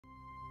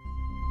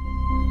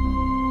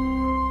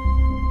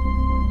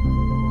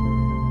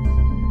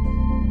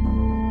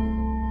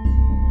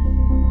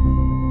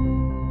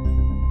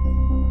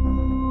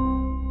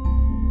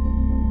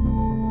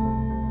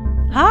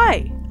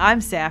I'm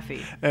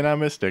Safi. And I'm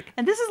Mystic.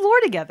 And this is Lore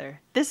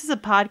Together. This is a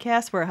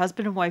podcast where a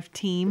husband and wife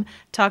team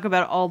talk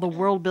about all the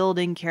world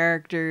building,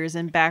 characters,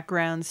 and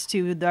backgrounds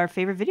to our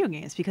favorite video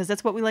games, because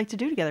that's what we like to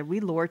do together. We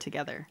lore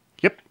together.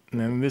 Yep.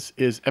 And then this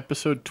is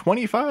episode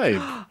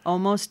 25.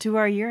 Almost to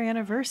our year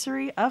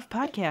anniversary of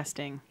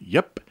podcasting.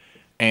 Yep.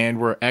 And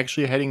we're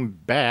actually heading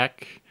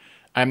back.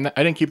 I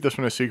didn't keep this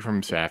one a secret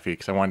from Safi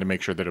because I wanted to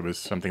make sure that it was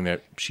something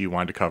that she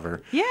wanted to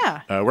cover.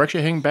 Yeah. We're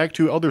actually heading back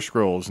to Elder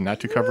Scrolls, not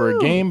to cover a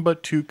game,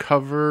 but to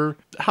cover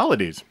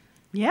holidays.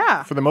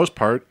 Yeah. For the most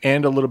part,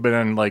 and a little bit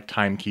on like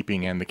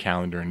timekeeping and the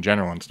calendar in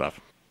general and stuff.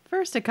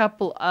 First, a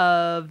couple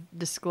of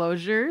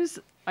disclosures.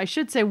 I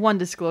should say one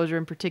disclosure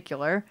in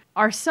particular.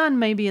 Our son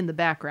may be in the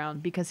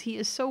background because he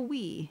is so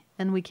wee,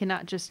 and we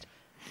cannot just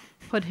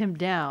put him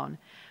down.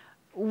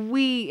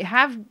 We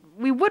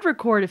would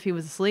record if he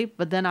was asleep,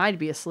 but then I'd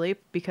be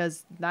asleep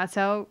because that's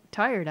how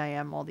tired I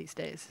am all these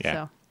days. Yeah.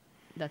 So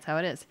that's how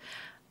it is.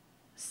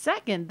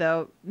 Second,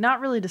 though, not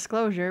really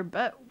disclosure,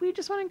 but we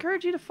just want to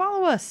encourage you to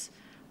follow us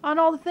on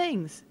all the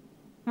things.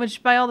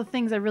 Which, by all the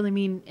things, I really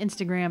mean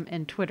Instagram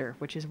and Twitter,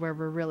 which is where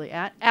we're really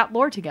at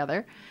Lore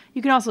Together.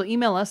 You can also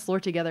email us,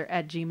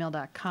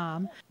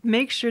 loretogether@gmail.com.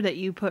 Make sure that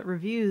you put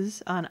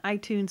reviews on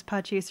iTunes,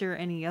 Podchaser, or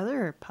any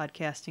other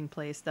podcasting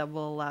place that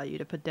will allow you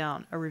to put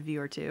down a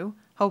review or two.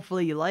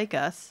 Hopefully you like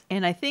us.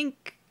 And I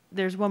think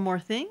there's one more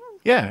thing.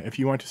 Yeah, if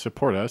you want to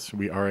support us,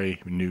 we are a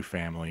new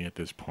family at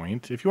this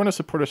point. If you want to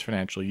support us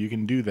financially, you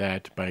can do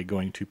that by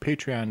going to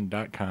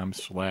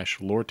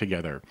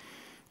patreon.com/loretogether.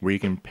 Where you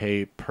can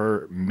pay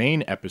per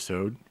main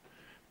episode,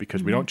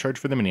 because we don't charge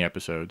for the mini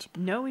episodes.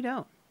 No, we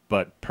don't.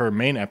 But per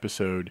main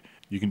episode,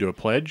 you can do a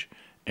pledge,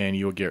 and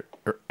you'll get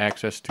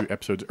access to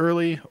episodes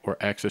early, or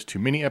access to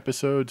mini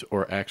episodes,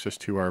 or access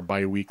to our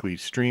bi-weekly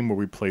stream where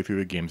we play through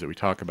the games that we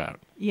talk about.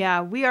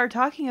 Yeah, we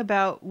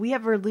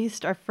have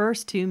released our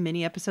first 2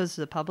 mini episodes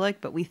to the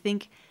public, but we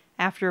think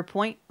after a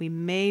point, we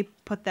may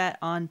put that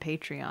on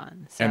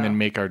Patreon. And then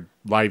make our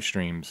live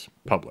streams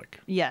public.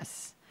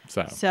 Yes.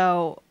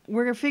 So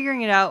we're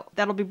figuring it out.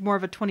 That'll be more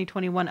of a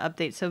 2021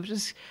 update. So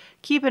just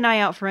keep an eye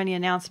out for any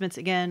announcements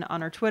again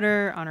on our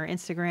Twitter, on our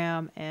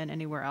Instagram, and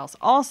anywhere else.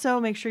 Also,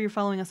 make sure you're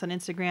following us on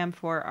Instagram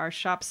for our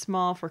Shop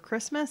Small for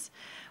Christmas.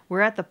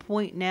 We're at the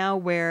point now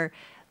where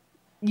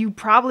you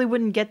probably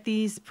wouldn't get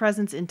these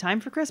presents in time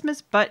for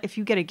Christmas, but if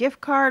you get a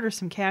gift card or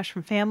some cash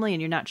from family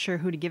and you're not sure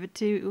who to give it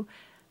to,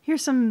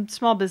 here's some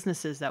small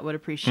businesses that would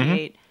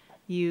appreciate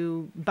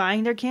you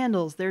buying their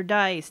candles, their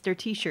dice, their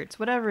t-shirts,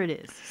 whatever it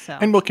is. So.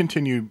 And we'll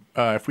continue,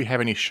 if we have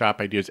any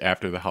shop ideas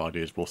after the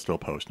holidays, we'll still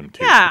post them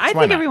too. Yeah, I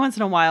think every once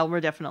in a while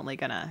we're definitely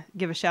going to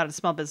give a shout out to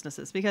small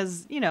businesses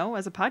because,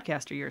 as a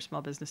podcaster, you're a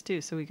small business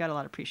too. So we got a lot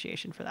of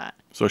appreciation for that.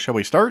 So shall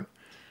we start?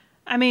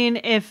 I mean,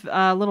 if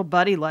little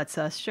buddy lets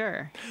us,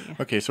 sure. Yeah.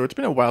 Okay, so it's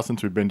been a while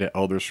since we've been to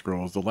Elder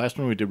Scrolls. The last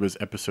one we did was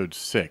episode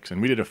 6,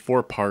 and we did a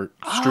 4-part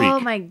streak. Oh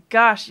my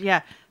gosh,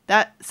 yeah.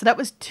 That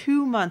was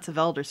 2 months of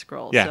Elder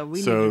Scrolls. Yeah, so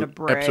we needed a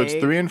break. Episodes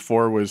 3 and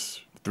 4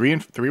 was 3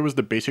 was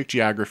the basic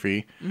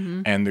geography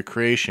and the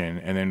creation,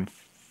 and then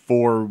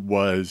 4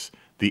 was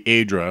the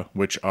Aedra,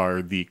 which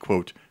are the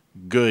quote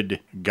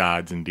good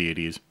gods and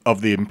deities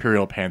of the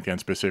Imperial Pantheon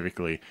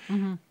specifically.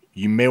 Mm-hmm.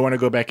 You may want to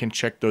go back and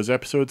check those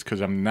episodes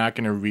because I'm not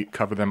going to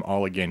cover them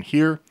all again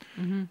here.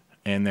 Mm-hmm.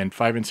 And then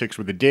 5 and 6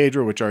 were the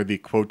Daedra, which are the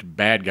quote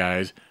bad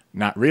guys.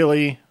 Not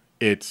really.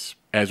 It's,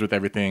 as with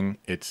everything,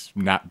 it's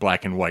not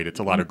black and white. It's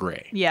a lot of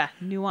gray. Yeah,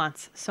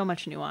 nuance. So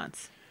much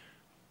nuance.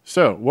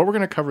 So what we're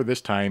going to cover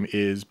this time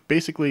is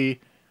basically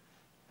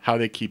how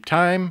they keep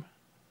time,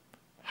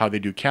 how they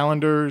do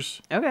calendars,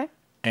 okay,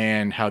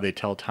 and how they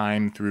tell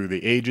time through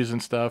the ages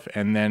and stuff,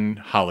 and then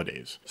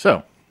holidays.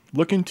 So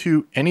look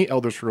into any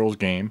Elder Scrolls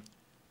game.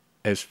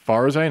 As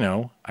far as I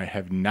know, I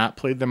have not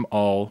played them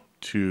all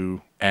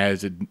to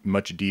as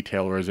much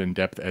detail or as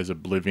in-depth as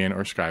Oblivion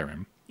or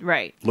Skyrim.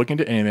 Right. Look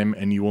into any of them,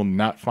 and you will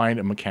not find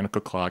a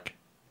mechanical clock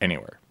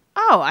anywhere.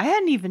 Oh, I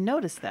hadn't even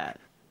noticed that.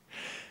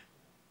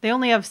 They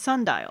only have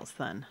sundials,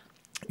 then.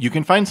 You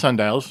can find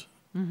sundials.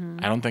 Mm-hmm.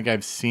 I don't think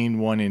I've seen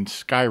one in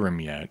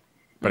Skyrim yet,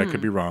 but I could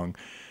be wrong.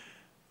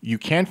 You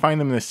can find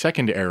them in the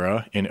second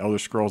era in Elder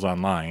Scrolls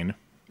Online.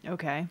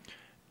 Okay.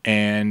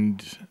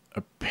 And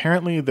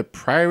apparently the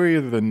Priory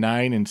of the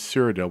Nine in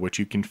Cyrodiil, which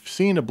you can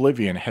see in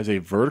Oblivion, has a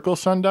vertical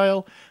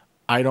sundial.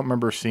 I don't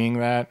remember seeing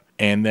that.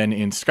 And then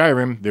in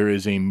Skyrim, there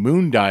is a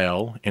moon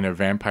dial in a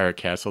vampire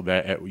castle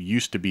that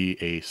used to be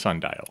a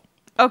sundial.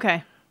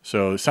 Okay.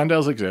 So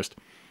sundials exist.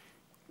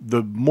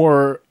 The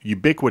more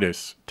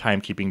ubiquitous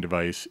timekeeping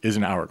device is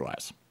an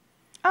hourglass.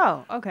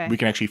 Oh, okay. We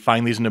can actually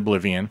find these in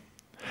Oblivion.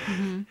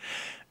 Mm-hmm.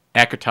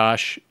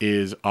 Akatosh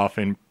is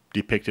often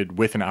depicted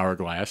with an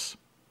hourglass.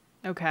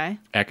 Okay.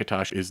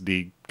 Akatosh is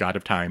the god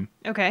of time.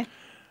 Okay.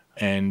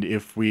 And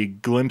if we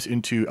glimpse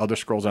into Elder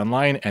Scrolls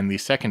Online and the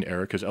second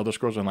era, because Elder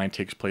Scrolls Online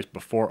takes place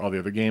before all the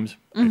other games,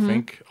 I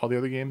think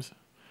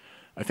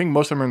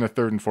most of them are in the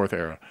third and fourth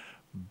era,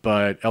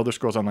 but Elder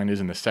Scrolls Online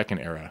is in the second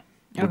era.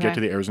 We'll get Okay.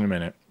 to the eras in a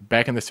minute.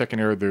 Back in the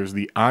second era, there's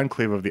the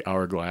Enclave of the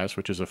Hourglass,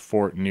 which is a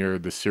fort near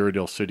the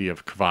Cyrodiil city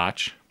of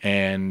Kvatch.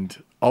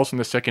 And also in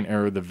the second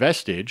era, the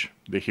Vestige,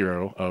 the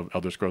hero of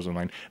Elder Scrolls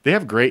Online. They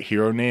have great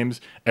hero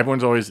names.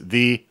 Everyone's always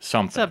the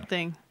something.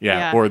 Something.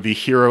 Yeah, or the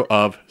hero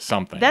of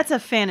something. That's a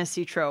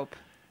fantasy trope,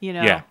 you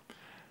know. Yeah.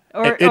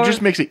 Or It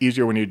just makes it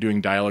easier when you're doing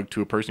dialogue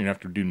to a person. You don't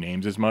have to do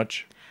names as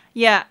much.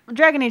 yeah,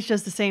 Dragon Age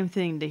does the same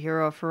thing. The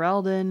hero of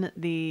Ferelden,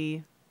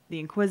 the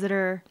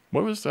Inquisitor,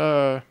 What was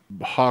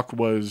Hawk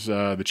was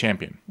the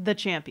champion. the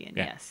champion.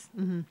 Yeah. Yes.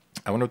 Hmm.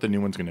 I wonder what the new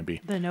one's going to be.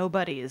 The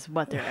nobody is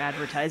what they're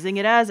advertising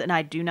it as, and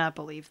I do not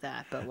believe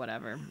that. But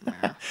whatever.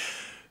 Yeah.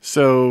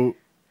 So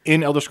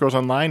in Elder Scrolls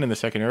Online in the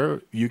second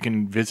era, you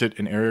can visit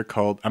an area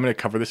called. I'm going to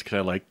cover this because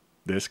I like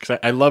this because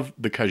I love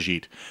the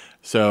Khajiit.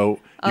 So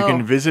you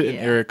can visit an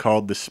area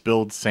called the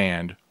Spilled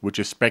Sand, which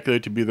is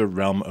speculated to be the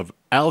realm of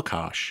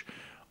Alkosh,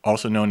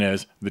 also known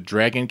as the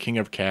Dragon King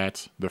of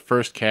Cats, the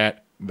First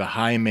Cat, the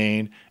High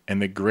Mane, and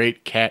the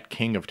Great Cat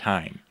King of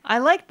Time. I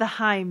like the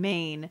high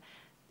mane,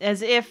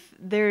 as if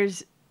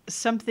there's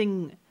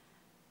something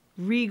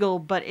regal,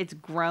 but it's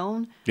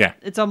grown. Yeah.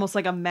 It's almost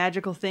like a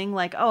magical thing.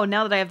 Like, oh,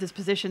 now that I have this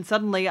position,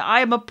 suddenly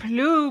I am a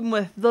plume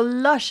with the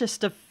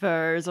lushest of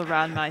furs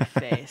around my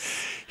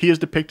face. He is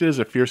depicted as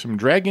a fearsome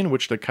dragon,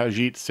 which the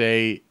Khajiit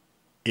say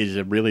is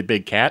a really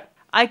big cat.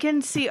 I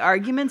can see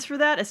arguments for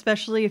that,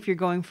 especially if you're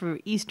going for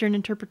Eastern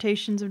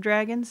interpretations of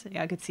dragons.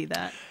 Yeah, I could see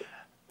that.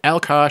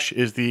 Alkosh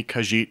is the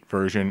Khajiit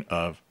version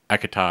of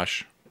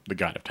Akatosh, the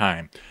god of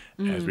time,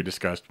 as we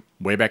discussed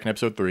way back in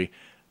episode 3.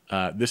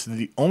 This is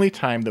the only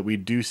time that we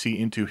do see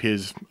into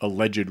his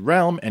alleged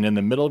realm, and in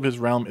the middle of his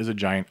realm is a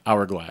giant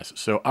hourglass.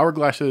 So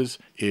hourglasses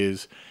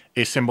is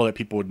a symbol that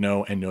people would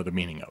know and know the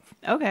meaning of.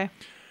 Okay.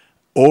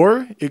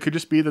 Or it could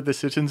just be that the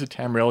citizens of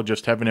Tamriel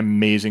just have an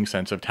amazing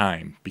sense of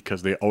time,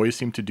 because they always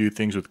seem to do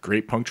things with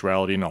great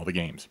punctuality in all the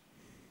games.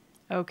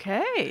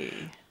 Okay.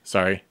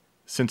 Sorry,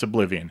 since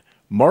Oblivion.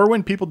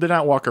 Morrowind, people did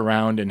not walk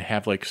around and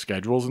have like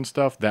schedules and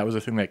stuff. That was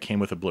a thing that came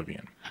with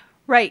Oblivion.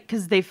 Right,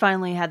 because they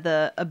finally had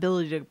the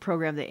ability to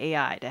program the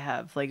AI to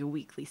have like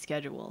weekly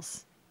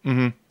schedules.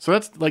 So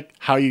that's like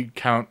how you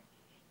count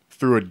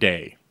through a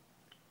day.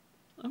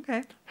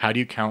 Okay. How do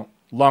you count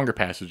longer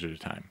passages of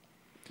time?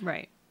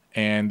 Right.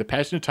 And the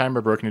passages of time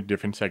are broken into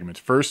different segments.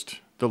 First,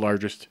 the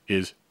largest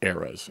is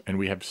eras, and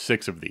we have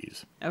 6 of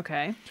these.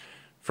 Okay.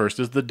 First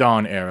is the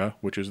Dawn era,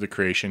 which is the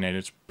creation, and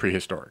it's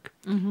prehistoric.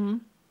 Mm-hmm.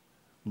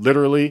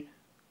 Literally,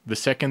 the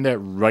second that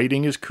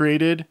writing is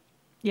created,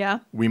 Yeah.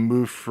 we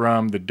move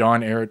from the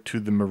Dawn era to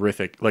the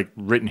Merithic. Like,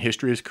 written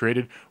history is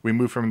created, we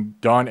move from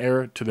Dawn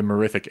era to the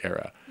Merithic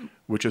era,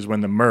 which is when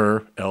the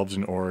Mer, elves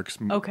and orcs,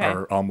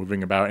 are all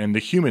moving about, and the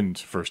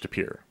humans first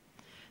appear.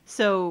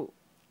 So,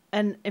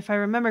 and if I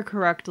remember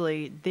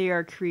correctly, they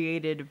are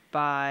created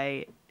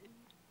by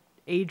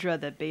Aedra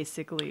that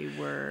basically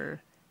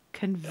were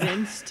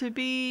convinced to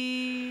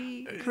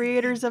be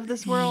creators of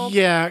this world.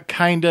 Yeah,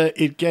 kinda.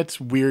 It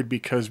gets weird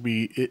because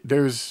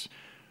there's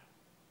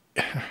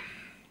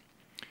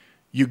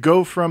you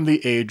go from the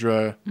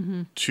Aedra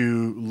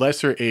to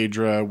lesser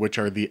Aedra, which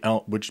are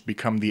which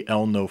become the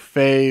El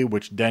No-Fae,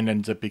 which then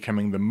ends up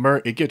becoming the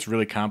Mer. It gets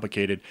really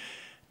complicated.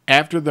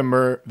 After the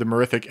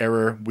Merithic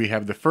era, we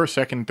have the first,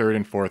 second, third,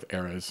 and fourth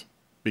eras,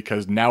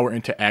 because now we're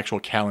into actual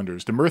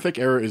calendars. The Merithic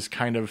era is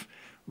kind of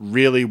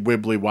really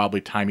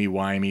wibbly-wobbly,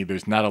 timey-wimey.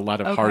 There's not a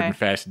lot of hard and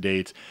fast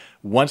dates.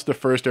 Once the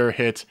first era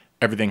hits,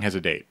 everything has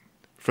a date,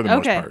 for the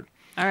most part.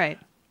 All right.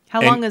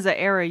 How long is an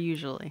era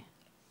usually?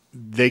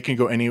 They can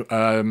go anywhere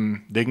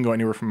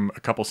from a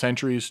couple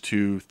centuries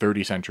to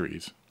 30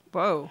 centuries.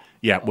 Whoa.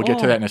 Yeah, we'll get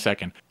to that in a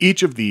second.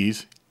 Each of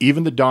these,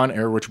 even the Dawn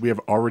era, which we have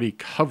already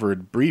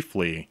covered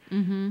briefly,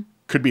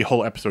 could be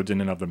whole episodes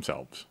in and of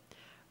themselves.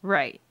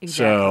 Right.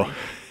 Exactly.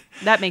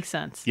 So that makes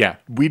sense. yeah,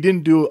 we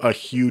didn't do a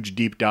huge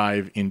deep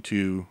dive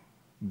into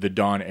the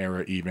Dawn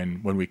era even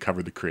when we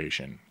covered the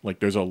creation. Like,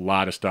 there's a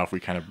lot of stuff we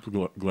kind of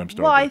glimpsed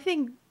over. Well, I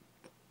think,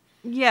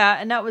 yeah,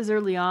 and that was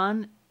early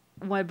on,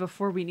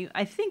 before we knew.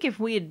 I think if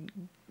we had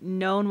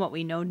known what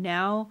we know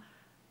now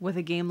with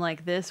a game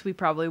like this, we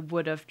probably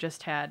would have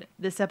just had,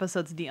 this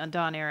episode's the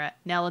Dawn era,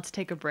 now let's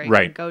take a break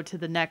and go to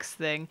the next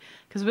thing.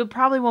 Because we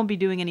probably won't be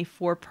doing any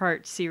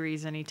 4-part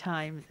series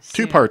anytime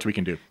soon. 2 parts we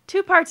can do.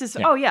 2 parts is,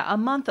 a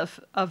month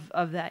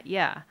of that,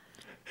 yeah.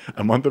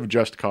 A month of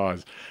Just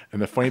Cause. And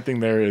the funny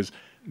thing there is,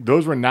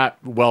 those were not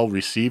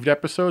well-received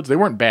episodes. They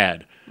weren't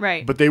bad.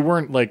 Right. But they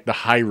weren't like the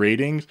high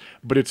ratings.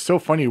 But it's so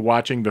funny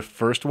watching the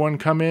first one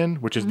come in,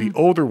 which is the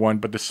older one,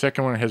 but the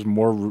second one has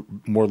more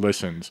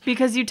listens.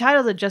 Because you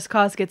titled it Just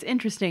Cause Gets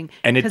Interesting.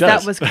 And it does.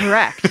 Because that was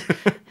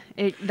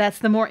correct. That's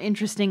the more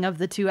interesting of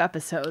the 2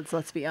 episodes,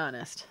 let's be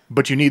honest.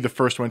 But you need the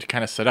first one to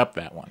kind of set up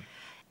that one.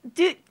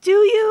 Do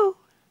you?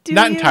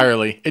 Not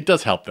entirely. It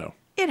does help, though.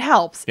 It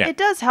helps. Yeah. It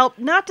does help.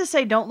 Not to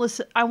say don't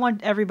listen. I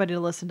want everybody to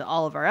listen to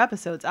all of our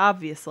episodes,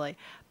 obviously.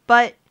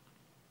 But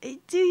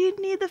do you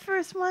need the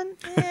first one?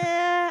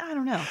 I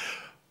don't know.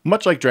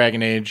 Much like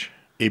Dragon Age,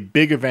 a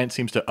big event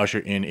seems to usher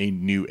in a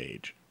new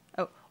age.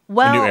 Oh,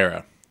 well, a new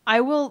era.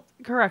 I will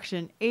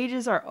correction.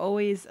 Ages are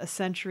always a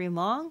century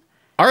long.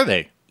 Are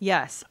they?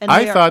 Yes, and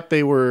I thought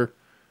they were.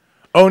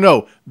 Oh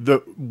no,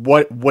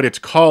 what it's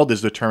called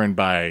is determined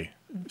by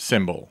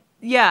symbol.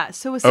 Yeah,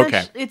 so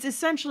Okay. it's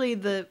essentially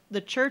the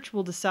church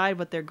will decide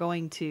what they're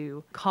going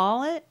to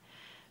call it.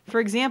 For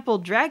example,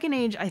 Dragon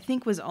Age I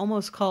think was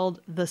almost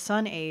called the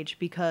Sun Age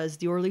because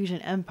the Orlesian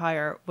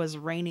Empire was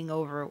reigning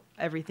over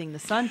everything the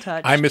sun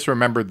touched. I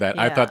misremembered that.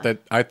 Yeah.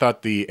 I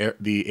thought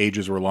the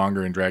ages were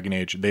longer in Dragon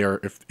Age. They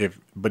are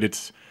but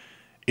it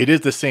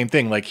is the same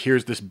thing. Like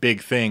here's this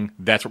big thing.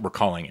 That's what we're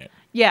calling it.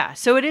 Yeah,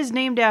 so it is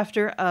named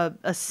after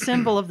a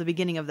symbol of the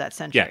beginning of that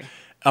century.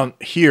 Yeah.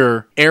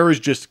 Here eras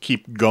just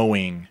keep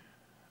going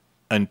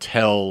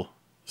until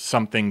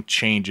something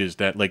changes.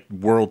 That like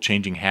world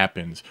changing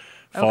happens.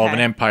 Fall of an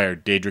Okay. Empire,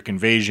 Daedric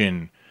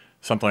invasion,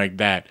 something like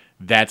that.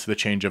 That's the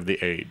change of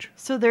the age.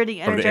 So they're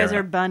the Of the era.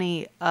 Energizer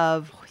Bunny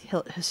of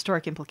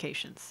historic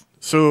implications.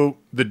 So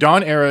the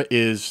Dawn era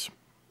is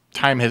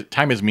time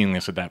is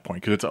meaningless at that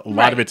point because it's a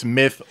lot of Right. it's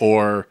myth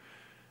or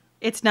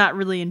It's not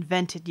really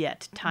invented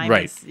yet. Time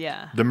right. is,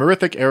 yeah. The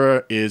Merithic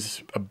era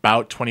is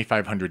about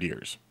 2,500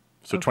 years,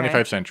 so Okay.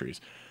 25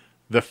 centuries.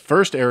 The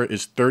first era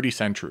is 30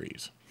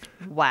 centuries.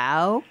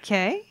 Wow,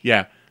 okay.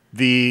 Yeah,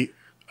 the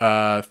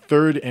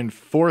third and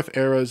fourth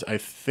eras I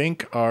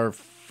think are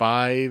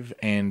 5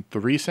 and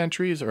 3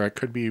 centuries, or I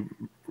could be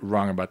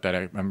wrong about that.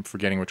 I'm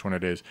forgetting which one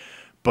it is.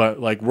 But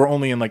like we're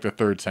only in like the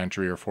 3rd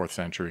century or 4th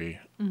century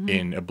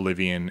in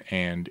Oblivion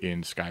and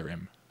in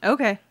Skyrim.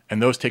 Okay.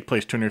 And those take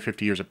place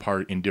 250 years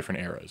apart in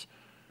different eras.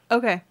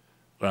 Okay.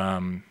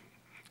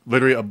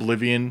 Literally,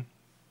 Oblivion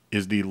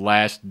is the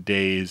last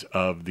days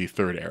of the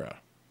 3rd era.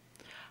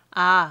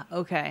 Ah,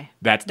 okay.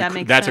 That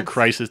makes that's sense. a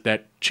crisis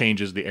that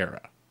changes the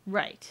era.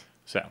 Right.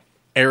 So,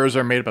 eras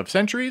are made up of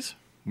centuries,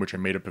 which are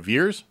made up of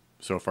years.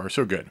 So far,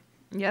 so good.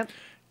 Yep.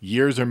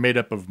 Years are made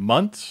up of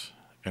months,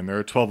 and there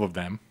are 12 of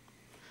them.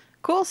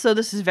 Cool. So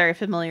this is very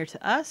familiar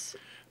to us.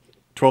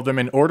 12 of them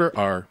in order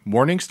are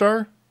Morning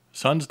Star,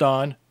 Sun's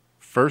Dawn,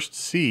 First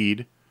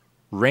Seed,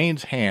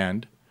 Rain's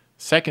Hand,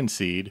 Second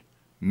Seed,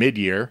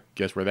 Mid-Year,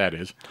 guess where that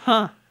is,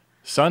 Huh.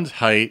 Sun's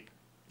Height,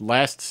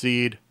 Last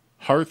Seed,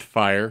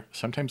 Hearthfire,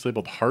 sometimes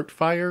labeled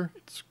Heartfire.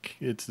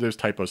 It's there's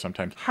typos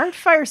sometimes.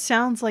 Heartfire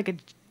sounds like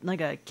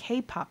a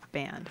K-pop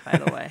band, by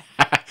the way.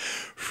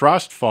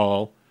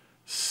 Frostfall,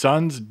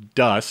 Sun's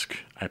Dusk.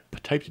 I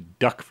typed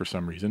duck for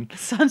some reason.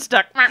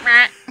 Sunstuck.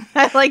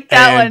 I like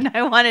that And one.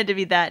 I want it to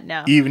be that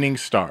now. Evening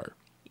Star.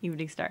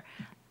 Evening Star.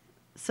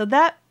 So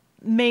that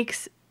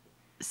makes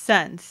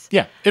sense.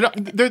 Yeah,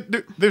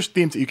 there's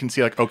themes that you can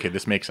see like, okay,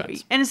 this makes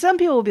sense. And some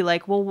people will be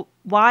like, well,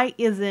 why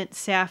isn't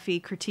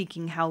Safi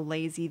critiquing how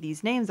lazy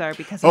these names are?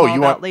 Because I'm Oh, all you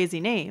about want- lazy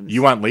names.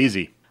 You want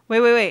lazy.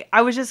 Wait.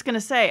 I was just going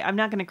to say, I'm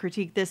not going to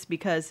critique this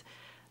because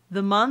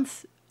the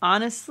months,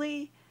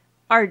 honestly,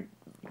 are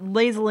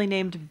lazily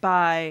named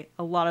by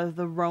a lot of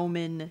the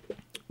Roman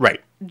Right.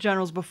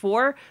 generals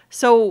before.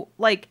 So,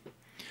 like,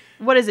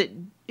 what is it?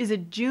 Is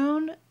it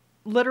June?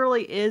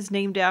 Literally is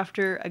named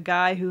after a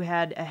guy who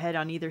had a head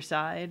on either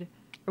side.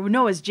 Or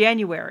no, it's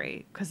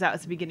January because that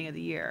was the beginning of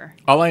the year.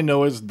 All I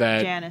know is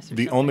that Janus or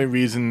the something. only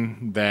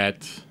reason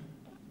that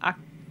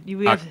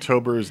We have,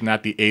 October is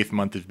not the 8th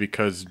month is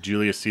because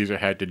Julius Caesar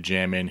had to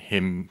jam in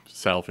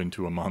himself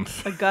into a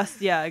month.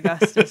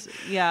 Augustus.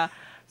 Yeah.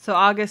 So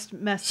August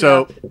messed it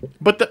So, up.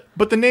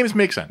 but the names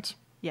make sense.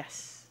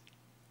 Yes.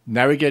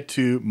 Now we get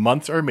to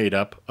months are made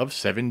up of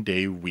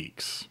 7-day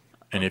weeks.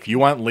 And if you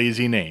want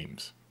lazy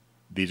names,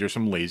 these are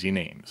some lazy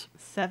names.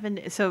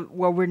 7. So,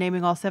 well, we're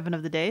naming all 7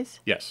 of the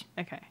days? Yes.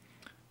 Okay.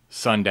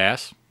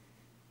 Sundas,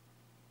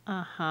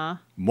 Uh-huh.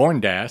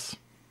 Morndas,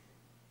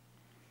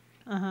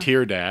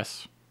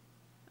 Tierdas,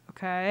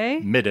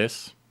 Okay.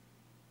 Middas,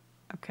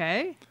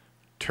 Okay.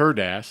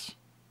 Turdas,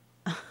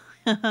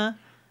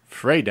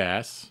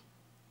 Freydas,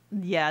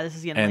 Yeah, this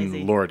is getting and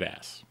lazy.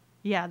 Lordas.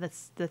 Yeah,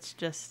 that's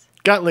just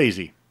Got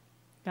lazy.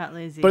 got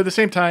lazy. But at the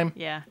same time,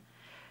 yeah.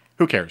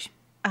 who cares?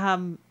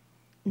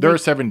 There are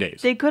 7 days.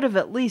 They could have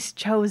at least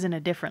chosen a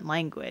different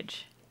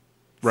language.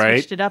 Right.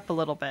 Switched it up a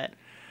little bit.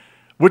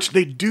 Which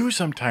they do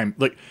sometimes.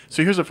 Like,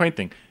 so here's the funny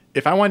thing.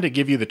 If I wanted to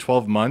give you the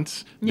 12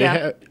 months,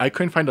 Yeah. I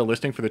couldn't find a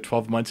listing for the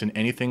 12 months in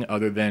anything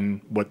other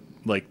than what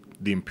like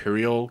the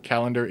imperial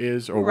calendar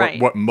is, or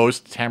Right. what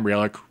most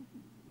Tamriel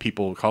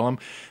people call them.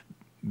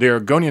 The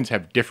Argonians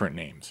have different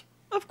names.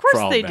 Of course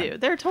all of they them. do.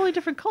 They're a totally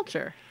different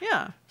culture.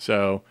 Yeah.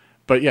 So,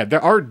 but yeah,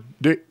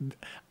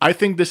 I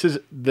think this is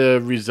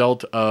the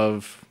result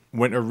of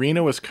when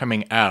Arena was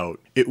coming out,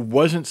 it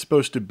wasn't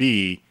supposed to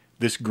be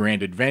this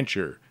grand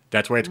adventure.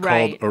 That's why it's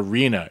Right. called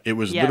Arena. It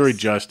was Yes. literally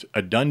just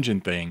a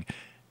dungeon thing.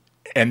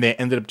 And they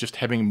ended up just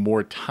having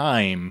more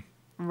time.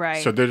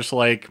 Right. So they're just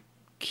like,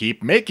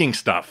 keep making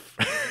stuff.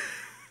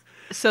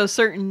 So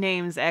certain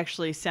names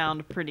actually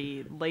sound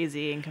pretty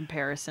lazy in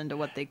comparison to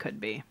what they could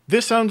be.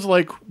 This sounds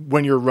like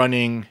when you're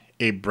running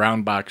a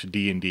brown box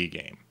D&D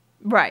game.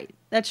 Right.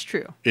 That's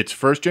true. It's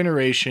first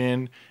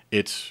generation.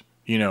 It's,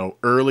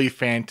 early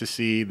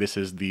fantasy. This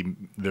is the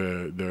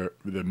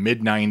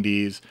mid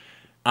 90s.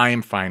 I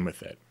am fine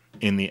with it.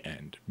 in the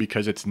end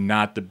because it's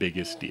not the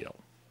biggest deal.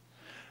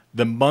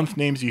 The month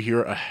names you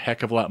hear a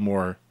heck of a lot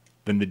more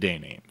than the day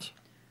names.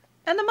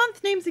 And the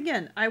month names,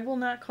 again, I will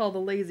not call the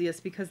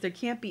laziest because there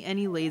can't be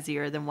any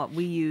lazier than what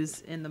we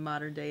use in the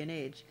modern day and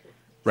age.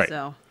 Right.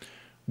 So,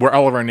 where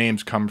all of our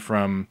names come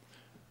from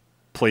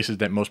places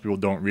that most people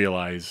don't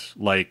realize,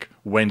 like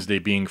Wednesday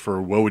being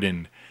for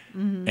Woden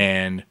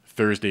and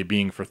Thursday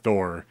being for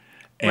Thor.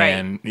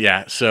 And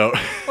yeah, so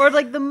or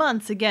like the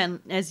months, again,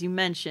 as you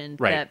mentioned,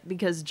 Right. that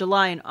because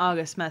July and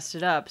August messed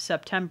it up,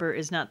 September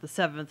is not the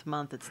 7th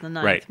month, it's the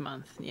 9th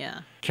month. Yeah.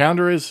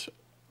 calendar is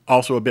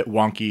also a bit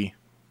wonky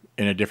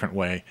in a different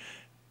way.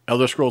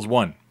 Elder Scrolls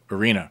 1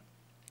 Arena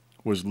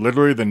was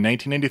literally the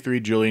 1993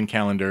 Julian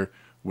calendar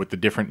with the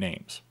different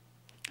names.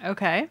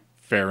 Okay.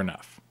 Fair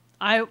enough.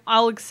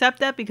 I'll accept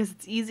that because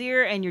it's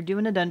easier and you're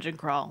doing a dungeon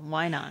crawl.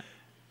 Why not?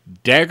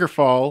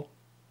 Daggerfall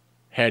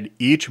had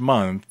each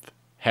month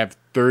have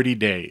 30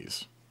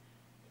 days.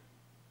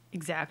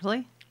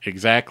 Exactly.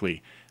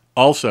 Exactly.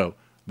 Also,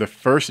 the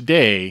first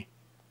day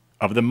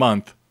of the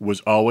month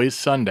was always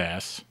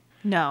Sundas,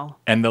 No.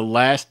 and the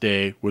last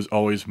day was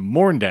always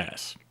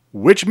Morndas,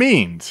 which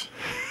means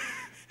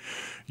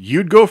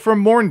you'd go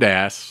from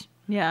Morndas,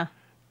 Yeah.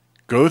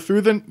 go through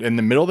in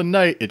the middle of the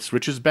night, it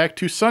switches back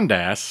to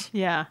Sundas,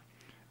 Yeah.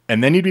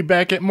 and then you'd be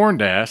back at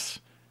Morndas,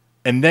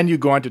 and then you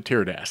go on to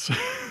Tirdas.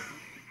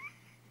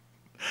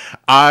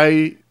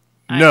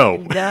 No.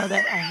 No,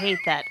 that I hate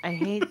that. I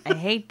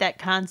hate that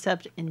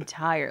concept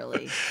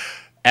entirely.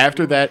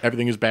 After that,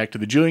 everything is back to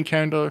the Julian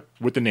calendar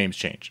with the names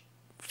change.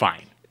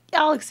 Fine.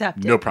 I'll accept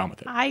it. No problem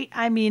with it.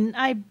 I mean,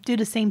 I do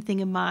the same thing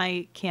in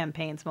my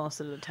campaigns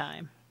most of the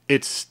time.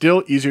 It's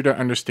still easier to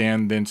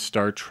understand than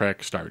Star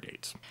Trek star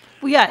dates.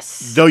 Well,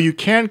 yes. Though you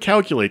can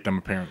calculate them,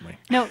 apparently.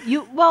 No,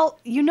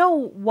 you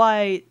know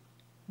why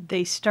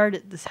they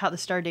started this, how the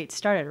star dates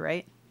started,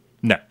 right?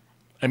 No.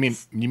 I mean,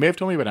 you may have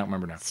told me, but I don't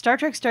remember now. Star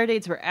Trek star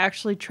dates were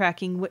actually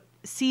tracking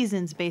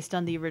seasons based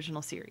on the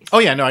original series. Oh,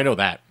 yeah, no, I know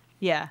that.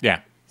 Yeah. Yeah.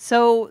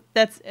 So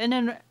that's, and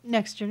then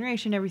Next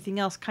Generation, everything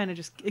else kind of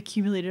just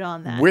accumulated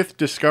on that. With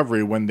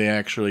Discovery, when they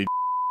actually,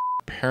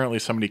 apparently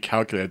somebody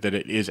calculated that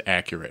it is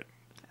accurate.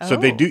 So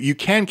they do, you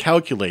can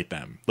calculate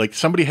them. Like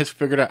somebody has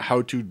figured out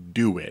how to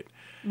do it.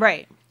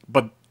 Right.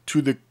 But to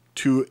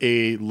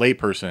a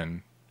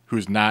layperson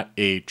who's not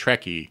a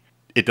Trekkie,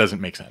 it doesn't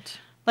make sense.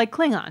 Like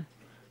Klingon,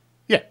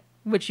 Yeah.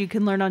 which you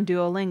can learn on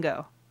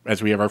Duolingo.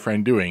 As we have our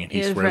friend doing, and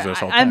he swears us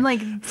all the time. I'm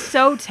like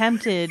so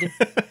tempted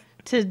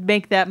to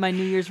make that my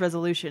New Year's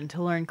resolution,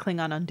 to learn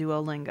Klingon on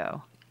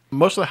Duolingo.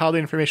 Most of the holiday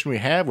information we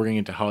have, we're getting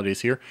into holidays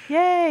here,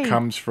 Yay!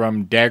 comes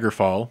from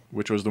Daggerfall,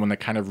 which was the one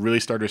that kind of really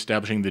started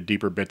establishing the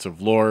deeper bits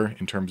of lore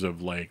in terms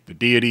of like the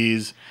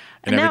deities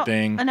and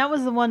everything. And that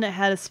was the one that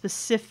had a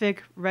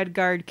specific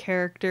Redguard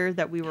character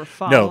that we were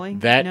following.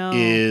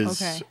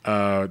 Is okay.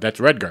 That's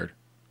Redguard.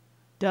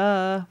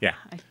 Duh. Yeah.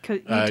 You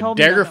told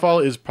me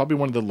Daggerfall is probably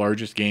one of the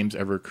largest games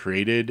ever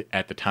created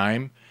at the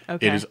time.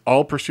 Okay. It is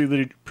all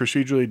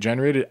procedurally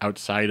generated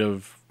outside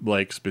of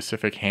like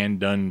specific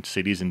hand-done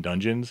cities and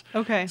dungeons.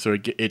 Okay. So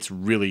it's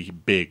really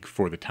big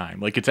for the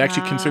time. Like it's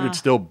actually considered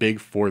still big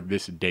for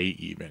this day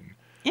even.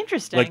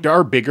 Interesting. Like there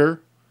are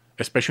bigger,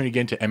 especially when you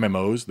get into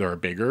MMOs, there are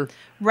bigger.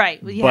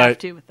 Right. Well, you have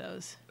to with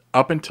those.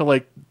 Up until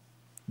like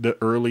the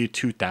early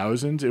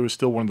 2000s, it was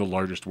still one of the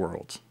largest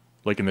worlds,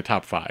 like in the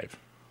top 5.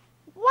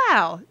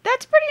 Wow,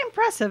 that's pretty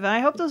impressive. And I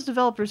hope those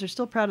developers are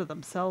still proud of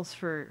themselves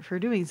for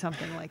doing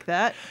something like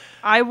that.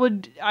 I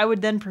would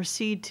then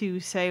proceed to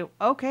say,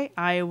 okay,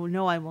 I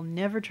will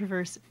never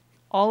traverse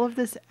all of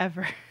this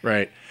ever.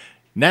 Right.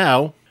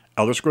 Now,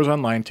 Elder Scrolls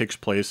Online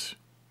is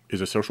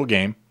a social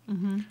game.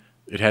 Mm-hmm.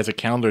 It has a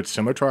calendar that's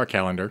similar to our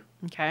calendar.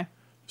 Okay.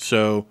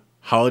 So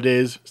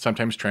holidays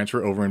sometimes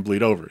transfer over and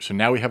bleed over. So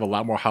now we have a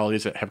lot more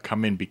holidays that have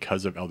come in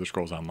because of Elder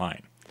Scrolls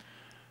Online.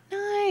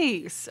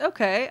 Nice.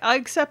 Okay, I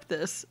accept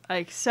this. I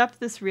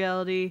accept this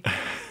reality.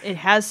 It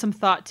has some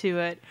thought to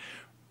it.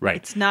 Right.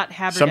 It's not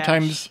haberdash.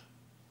 Sometimes,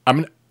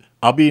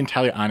 I'll be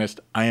entirely honest,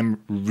 I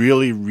am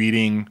really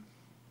reading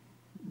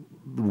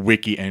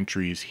wiki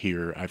entries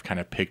here I've kind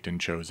of picked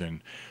and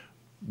chosen.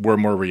 We're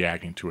more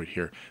reacting to it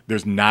here.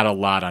 There's not a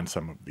lot on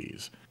some of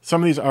these.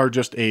 Some of these are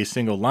just a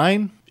single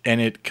line, and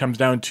it comes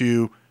down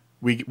to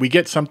we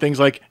get some things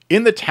like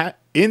in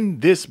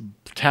this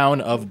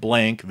town of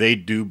blank they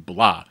do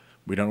blah.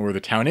 We don't know where the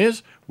town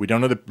is. We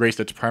don't know the race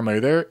that's primarily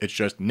there. It's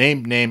just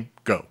name,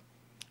 go.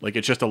 Like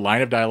it's just a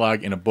line of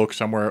dialogue in a book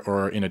somewhere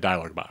or in a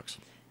dialogue box.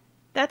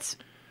 That's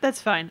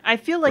fine. I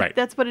feel like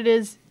that's what it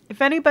is.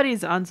 If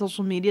anybody's on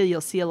social media, you'll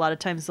see a lot of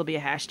times there'll be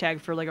a hashtag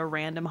for like a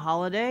random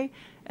holiday,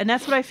 and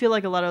that's what I feel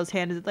like a lot of those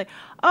handles. It's like,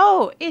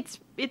 oh, it's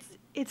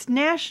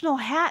National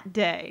Hat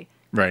Day.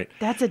 Right.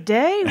 That's a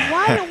day?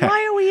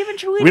 Why are we even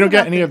tweeting? We don't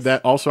get any of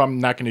that. Also, I'm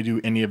not going to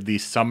do any of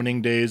these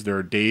summoning days. There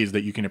are days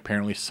that you can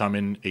apparently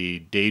summon a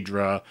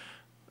Daedra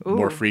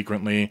more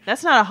frequently.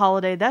 That's not a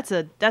holiday. That's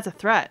a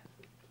threat.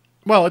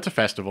 Well, it's a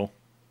festival.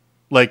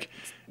 Like,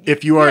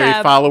 if you are Yeah.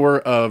 a follower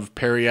of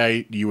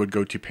Periite, you would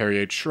go to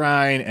Periite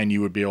Shrine, and you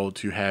would be able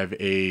to have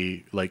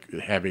a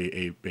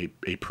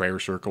prayer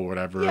circle, or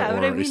whatever, Yeah,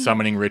 but or I a mean-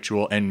 summoning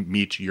ritual, and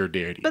meet your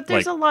deity. But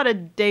there's like, a lot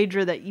of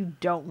Daedra that you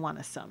don't want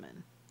to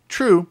summon.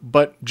 true,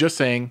 but just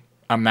saying,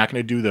 I'm not going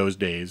to do those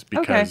days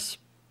because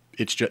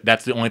it's just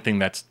that's the only thing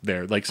that's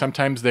there. Like,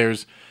 sometimes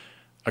there's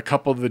a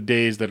couple of the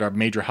days that are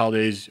major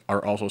holidays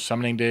are also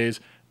summoning days.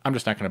 I'm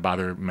just not going to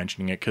bother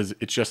mentioning it because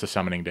it's just a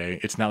summoning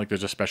day. It's not like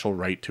there's a special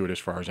rite to it, as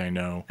far as I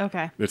know.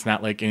 Okay. It's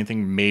not like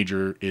anything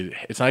major.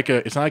 It's not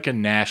like a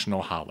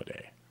national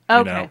holiday.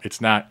 Okay. It's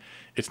not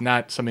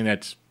something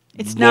that's.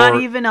 It's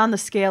not even on the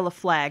scale of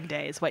Flag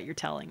Day, is what you're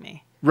telling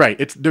me. Right.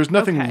 There's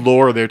nothing Okay.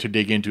 lore there to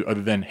dig into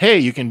other than, hey,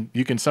 you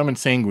can summon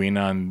Sanguine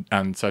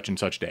on such and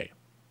such day,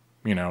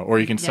 or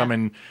you can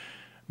summon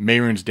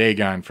Mehrunes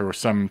Dagon for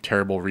some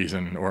terrible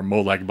reason, or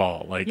Molag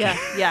Bal. Like,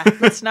 Yeah.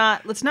 Let's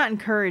not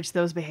encourage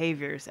those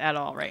behaviors at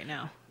all right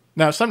now.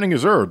 now summoning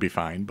Azura would be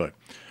fine, but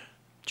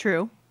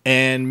True.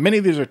 and many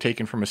of these are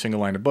taken from a single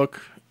line of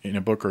book, in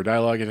a book or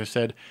dialogue, as I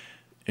said.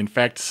 In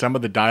fact, some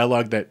of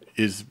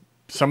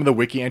the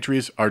wiki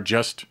entries are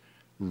just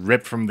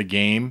ripped from the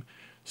game.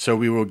 So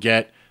we will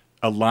get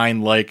a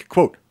line like,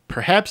 quote,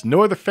 "Perhaps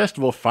no other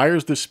festival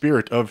fires the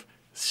spirit of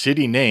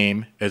city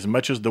name as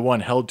much as the one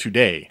held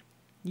today."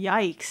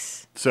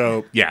 Yikes.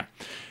 So, yeah.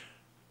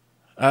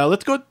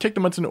 Let's go take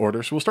the months in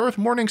order. So we'll start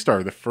with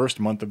Morningstar, the first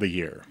month of the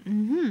year.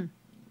 Mm-hmm.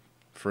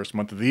 First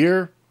month of the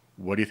year,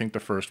 what do you think the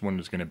first one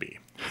is going to be?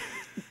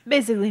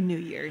 Basically New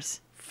Year's.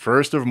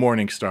 First of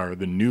Morningstar,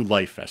 the New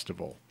Life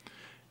Festival.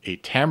 A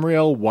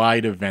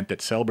Tamriel-wide event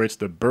that celebrates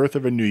the birth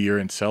of a new year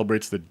and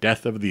celebrates the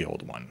death of the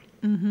old one.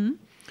 Mm-hmm.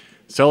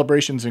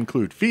 Celebrations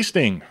include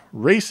feasting,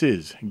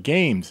 races,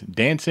 games,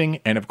 dancing,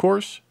 and, of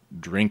course,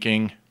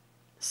 drinking.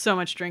 So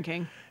much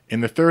drinking. In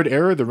the Third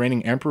Era, the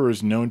reigning emperor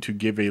is known to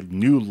give a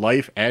new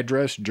life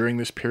address during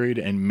this period,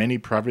 and many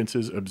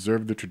provinces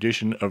observe the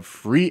tradition of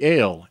free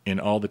ale in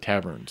all the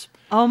taverns.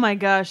 Oh my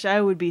gosh, I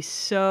would be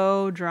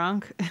so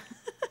drunk.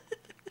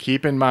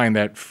 Keep in mind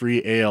that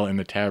free ale in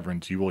the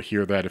taverns, you will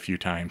hear that a few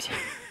times.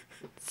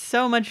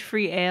 So much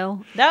free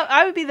ale.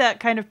 I would be that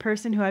kind of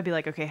person who I'd be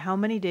like, okay, how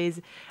many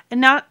days? And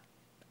not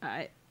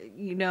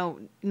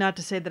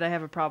to say that I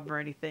have a problem or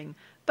anything,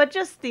 but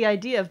just the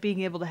idea of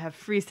being able to have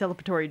free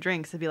celebratory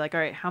drinks. I'd be like,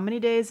 all right, how many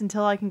days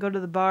until I can go to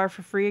the bar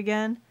for free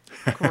again?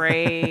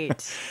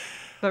 Great.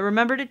 But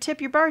remember to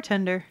tip your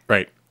bartender.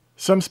 Right.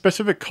 Some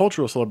specific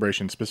cultural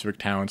celebrations, specific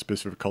towns,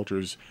 specific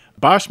cultures.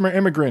 Bosmer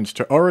immigrants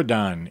to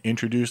Auradon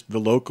introduced the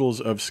locals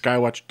of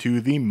Skywatch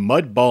to the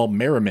Mud Ball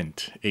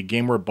Merriment, a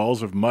game where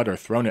balls of mud are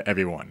thrown at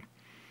everyone.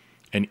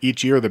 And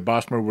each year, the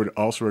Bosmer would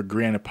also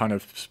agree upon a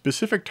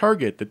specific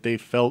target that they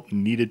felt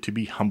needed to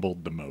be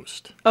humbled the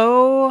most.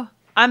 Oh,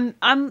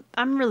 I'm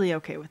really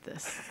okay with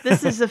this.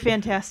 This is a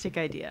fantastic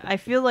idea. I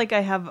feel like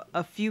I have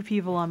a few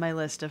people on my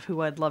list of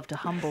who I'd love to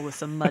humble with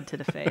some mud to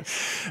the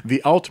face.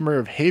 The Altimer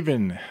of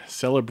Haven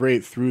celebrate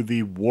through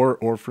the War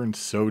Orphan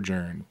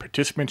Sojourn.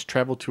 Participants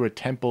travel to a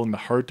temple in the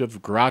heart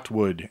of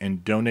Grotwood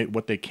and donate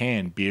what they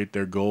can, be it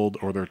their gold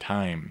or their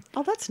time.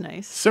 Oh, that's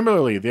nice.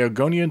 Similarly, the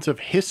Argonians of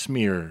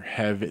Hismir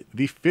have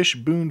the Fish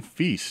Boon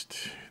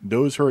Feast.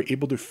 Those who are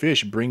able to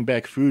fish bring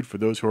back food for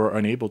those who are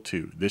unable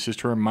to. This is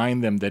to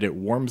remind them that it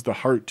warms the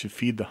heart to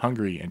feed the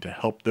hungry and to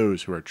help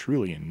those who are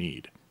truly in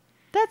need.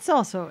 That's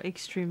also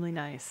extremely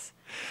nice.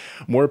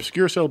 More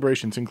obscure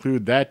celebrations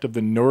include that of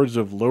the Nords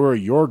of Lower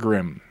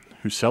Yorgrim,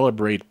 who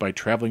celebrate by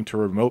traveling to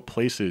remote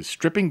places,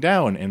 stripping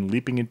down and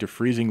leaping into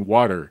freezing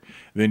water,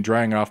 then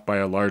drying off by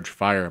a large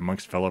fire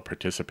amongst fellow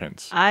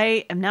participants.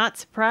 I am not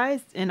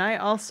surprised, and I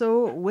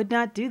also would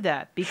not do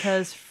that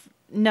because...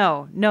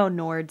 No,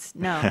 Nords,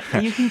 no.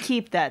 You can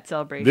keep that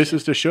celebration. This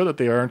is to show that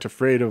they aren't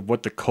afraid of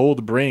what the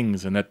cold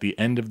brings and that the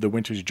end of the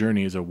winter's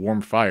journey is a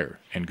warm fire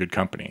and good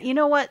company. You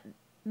know what?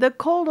 The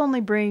cold only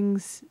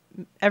brings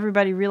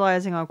everybody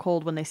realizing I'm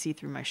cold when they see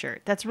through my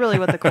shirt. That's really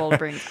what the cold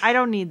brings. I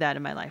don't need that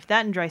in my life.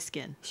 That and dry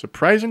skin.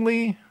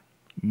 Surprisingly,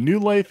 New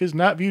Life is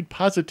not viewed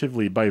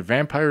positively by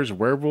vampires,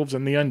 werewolves,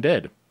 and the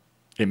undead.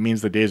 It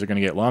means the days are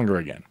going to get longer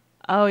again.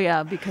 Oh,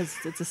 yeah, because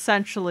it's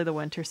essentially the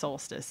winter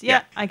solstice.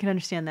 Yeah, I can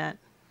understand that.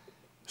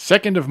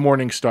 Second of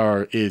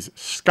Morningstar is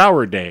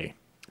Scour Day,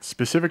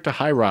 specific to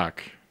High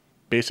Rock.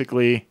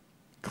 Basically,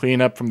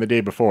 clean up from the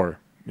day before.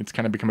 It's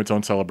kind of become its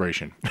own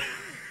celebration.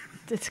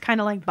 It's kind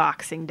of like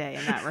Boxing Day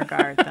in that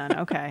regard, then.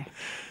 Okay.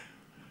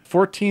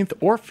 14th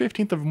or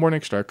 15th of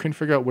Morningstar, couldn't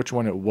figure out which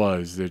one it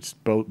was. It's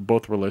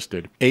both were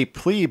listed. A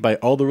plea by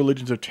all the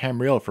religions of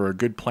Tamriel for a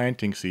good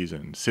planting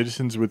season.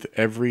 Citizens with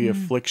every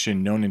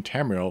affliction known in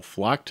Tamriel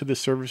flock to the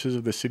services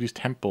of the city's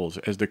temples,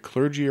 as the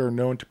clergy are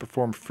known to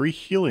perform free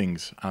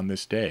healings on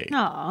this day.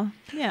 Aw,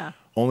 yeah.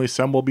 Only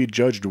some will be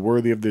judged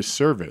worthy of this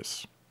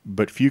service,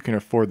 but few can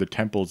afford the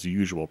temple's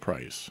usual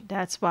price.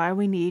 That's why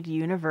we need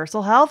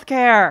universal health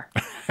care.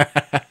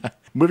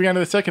 Moving on to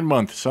the second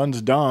month,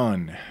 Sun's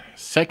Dawn.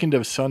 Second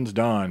of Sun's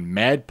Dawn,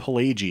 Mad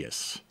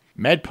Pelagius.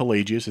 Mad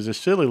Pelagius is a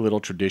silly little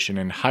tradition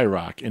in High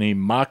Rock and a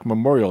mock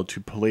memorial to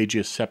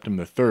Pelagius Septim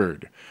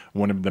III,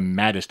 one of the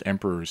maddest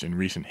emperors in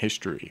recent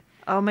history.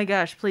 Oh my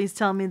gosh, please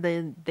tell me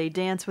they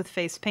dance with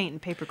face paint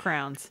and paper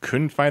crowns.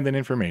 Couldn't find that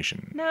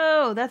information.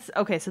 No, that's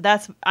okay. So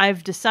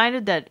I've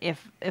decided that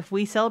if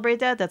we celebrate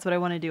that, that's what I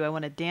want to do. I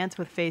want to dance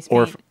with face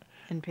paint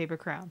and paper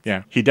crowns.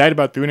 Yeah, he died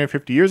about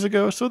 350 years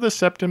ago, so the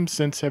Septims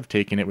since have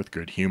taken it with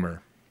good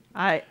humor.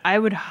 I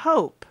would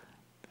hope.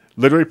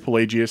 Literally,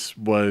 Pelagius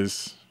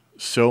was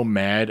so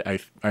mad. I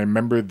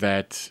remember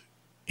that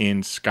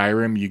in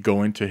Skyrim, you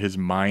go into his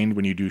mind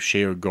when you do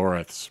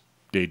Sheogorath's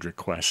Daedric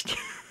quest.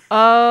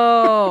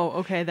 Oh,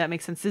 okay, that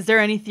makes sense. Is there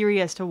any theory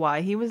as to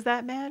why he was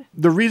that mad?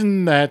 The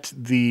reason that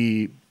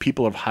the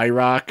people of High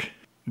Rock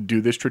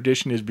do this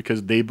tradition is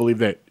because they believe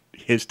that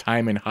his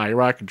time in High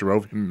Rock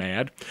drove him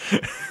mad.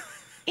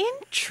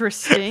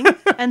 Interesting.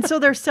 And so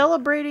they're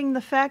celebrating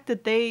the fact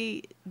that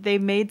they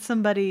made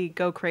somebody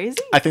go crazy?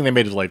 I think they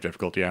made his life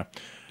difficult, yeah.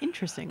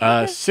 Interesting.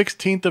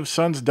 16th of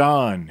Sun's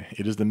Dawn.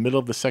 It is the middle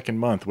of the second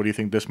month. What do you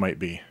think this might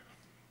be?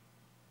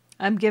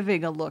 I'm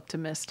giving a look to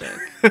Mystic.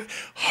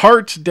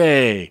 Heart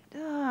Day.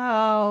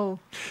 Oh.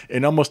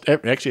 And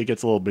actually, it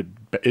gets a little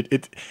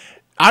bit.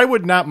 I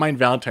would not mind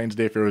Valentine's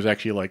Day if it was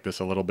actually like this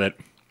a little bit.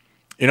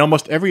 In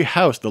almost every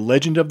house, the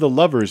legend of the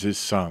lovers is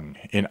sung.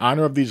 In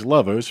honor of these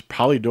lovers,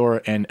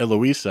 Polydor and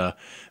Eloisa,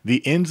 the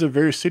inns of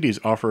various cities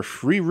offer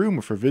free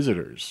room for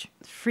visitors.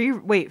 Free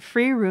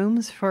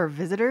rooms for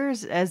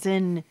visitors? As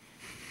in,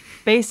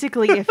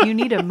 basically, if you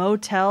need a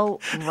motel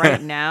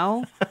right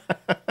now,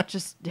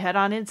 just head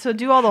on in. So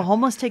do all the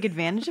homeless take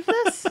advantage of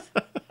this?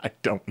 I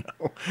don't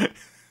know.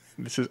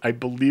 I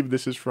believe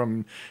this is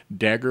from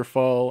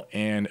Daggerfall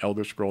and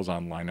Elder Scrolls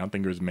Online. I don't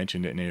think it was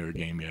mentioned in any other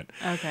game yet.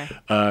 Okay.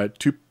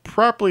 To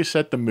properly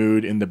set the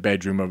mood in the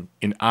bedroom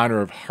in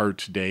honor of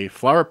Heart's Day,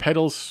 flower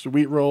petals,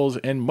 sweet rolls,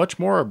 and much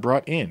more are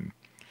brought in.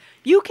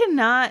 You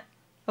cannot.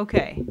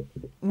 Okay,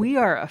 we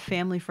are a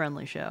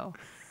family-friendly show,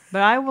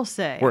 but I will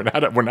say we're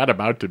not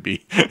about to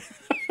be.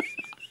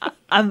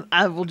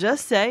 I will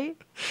just say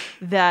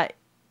that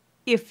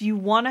if you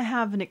want to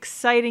have an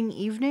exciting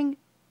evening,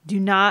 do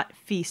not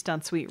feast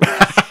on sweet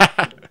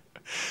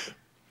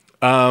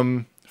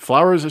rolls.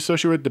 Flowers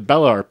associated with the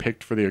Bella are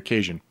picked for the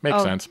occasion.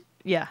 Makes sense.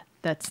 Yeah,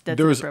 that's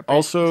There was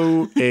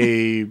also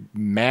a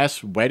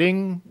mass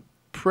wedding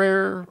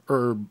prayer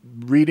or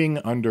reading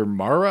under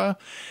Mara.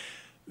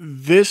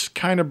 This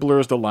kind of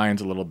blurs the lines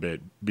a little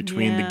bit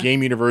between the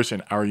game universe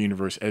and our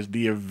universe, as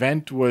the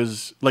event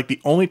was like the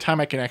only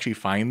time I can actually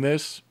find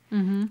this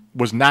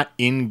was not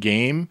in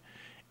game.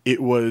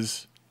 It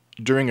was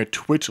during a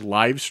Twitch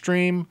live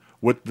stream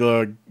with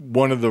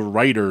one of the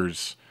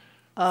writers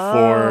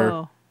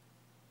for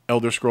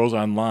Elder Scrolls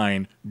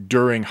Online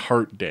during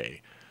Heart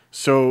Day.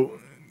 So,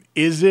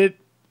 is it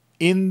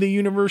in the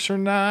universe or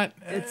not?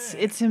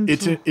 It's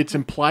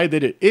implied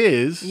that it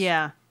is.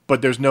 Yeah.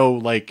 But there's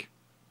not like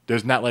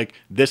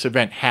this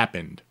event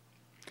happened.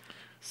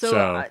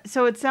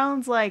 So it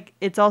sounds like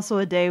it's also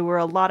a day where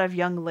a lot of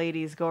young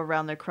ladies go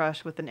around their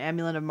crush with an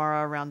amulet of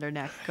Mara around their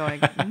neck,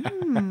 going.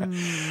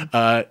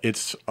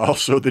 It's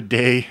also the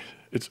day.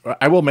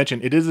 I will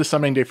mention it is the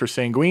summoning day for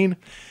Sanguine,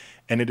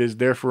 and it is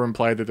therefore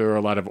implied that there are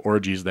a lot of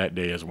orgies that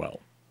day as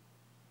well.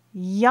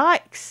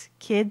 Yikes!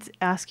 Kids,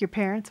 ask your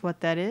parents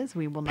what that is.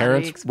 We will not.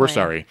 Parents, we're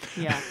sorry.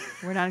 Yeah,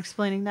 we're not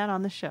explaining that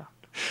on the show.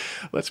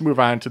 Let's move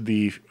on to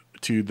the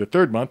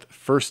third month,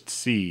 First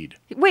Seed.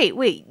 Wait,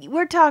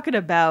 we're talking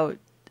about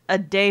a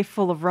day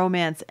full of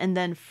romance, and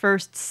then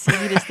First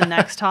Seed is the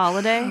next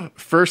holiday?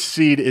 First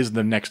Seed is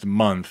the next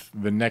month.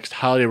 The next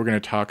holiday we're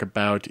going to talk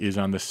about is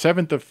on the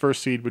 7th of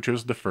First Seed, which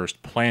is the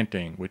first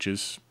planting, which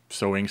is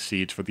sowing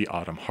seeds for the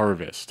autumn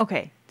harvest.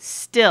 Okay,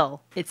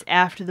 still, it's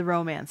after the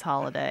romance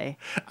holiday.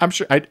 I'm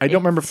sure. I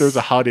don't remember if there's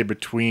a holiday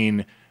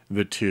between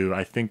the two.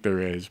 I think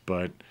there is,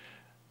 but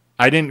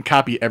I didn't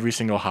copy every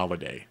single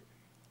holiday.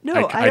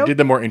 No, I did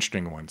the more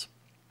interesting ones.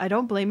 I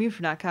don't blame you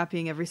for not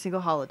copying every single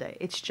holiday.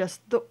 It's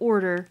just the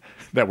order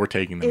that we're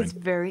taking them in. It's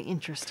very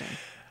interesting.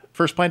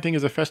 First Planting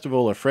is a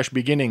festival of fresh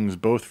beginnings,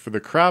 both for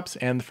the crops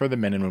and for the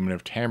men and women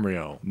of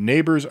Tamriel.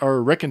 Neighbors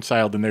are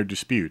reconciled in their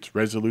disputes,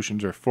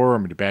 resolutions are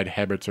formed, bad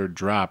habits are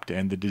dropped,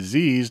 and the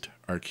diseased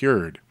are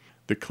cured.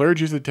 The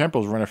clergy of the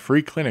temples run a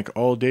free clinic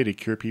all day to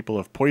cure people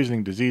of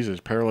poisoning diseases,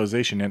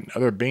 paralyzation, and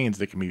other banes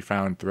that can be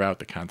found throughout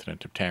the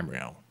continent of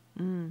Tamriel.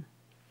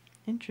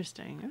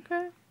 Interesting.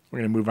 Okay. We're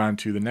going to move on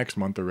to the next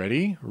month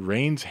already.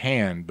 Rain's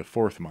Hand, the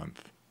 4th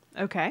month.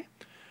 Okay.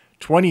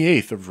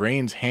 28th of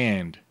Rain's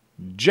Hand,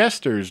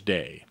 Jester's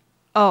Day.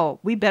 Oh,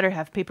 we better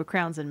have paper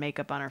crowns and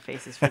makeup on our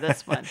faces for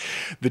this one.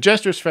 The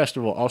Jester's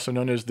Festival, also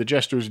known as the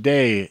Jester's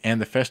Day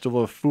and the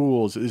Festival of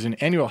Fools, is an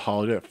annual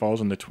holiday that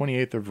falls on the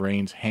 28th of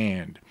Rain's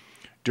Hand.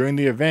 During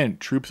the event,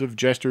 troops of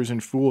jesters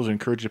and fools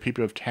encourage the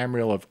people of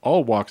Tamriel of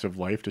all walks of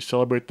life to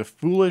celebrate the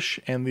foolish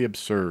and the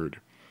absurd.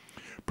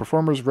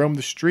 Performers roam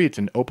the streets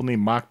and openly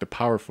mock the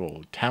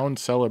powerful.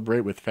 Towns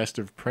celebrate with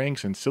festive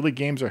pranks, and silly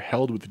games are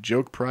held with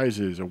joke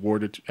prizes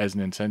awarded as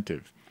an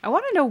incentive. I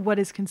want to know what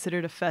is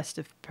considered a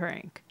festive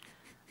prank.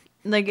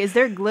 Like, is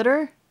there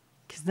glitter?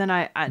 Because then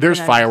I There's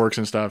then fireworks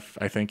and stuff,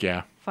 I think,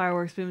 yeah.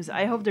 fireworks booms.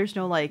 I hope there's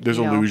no like. There's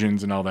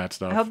illusions and all that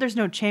stuff. I hope there's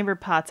no chamber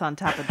pots on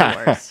top of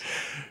doors.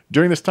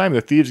 During this time, the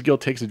Thieves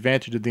Guild takes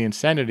advantage of the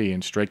insanity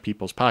and strike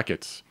people's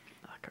pockets.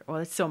 Well,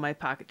 it's so my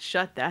pocket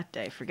shut that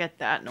day. Forget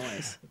that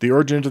noise. The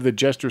origins of the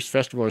Jesters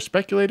Festival are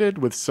speculated,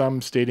 with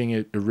some stating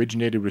it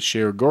originated with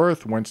Sher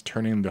Gorth, once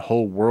turning the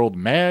whole world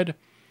mad,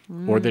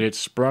 or that it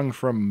sprung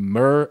from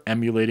Myrrh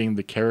emulating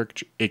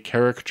a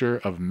caricature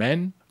of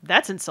men.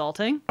 That's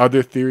insulting.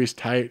 Other theories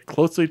tie it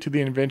closely to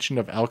the invention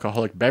of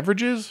alcoholic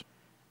beverages.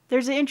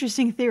 There's an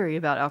interesting theory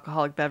about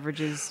alcoholic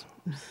beverages.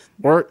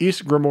 Or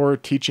East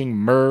Grimoire teaching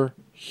Myrrh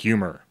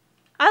humor.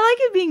 I like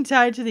it being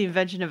tied to the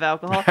invention of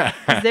alcohol.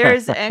 'Cause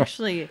there's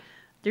actually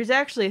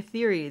a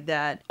theory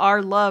that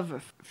our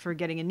love for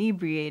getting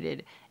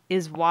inebriated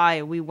is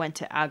why we went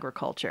to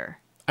agriculture.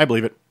 I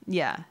believe it.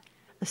 Yeah.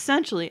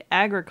 Essentially,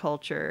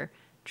 agriculture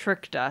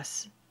tricked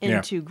us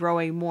into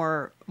growing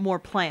more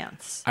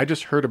plants. I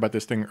just heard about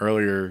this thing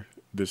earlier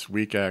this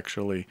week,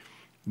 actually.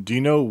 Do you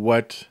know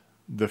what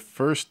the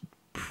first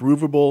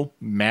provable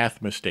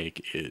math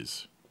mistake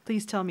is?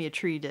 Please tell me a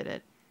tree did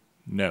it.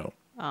 No.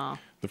 Oh.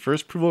 The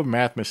first provable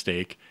math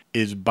mistake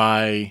is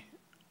by,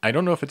 I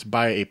don't know if it's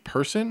by a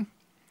person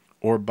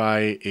or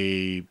by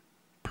a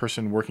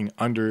person working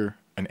under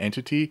an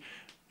entity.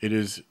 It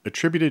is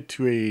attributed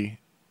to a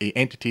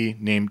entity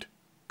named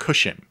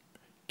Cushim,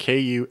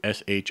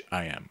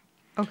 Kushim.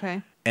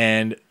 Okay.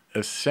 And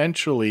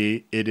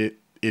essentially, it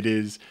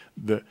is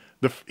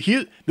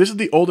this is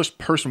the oldest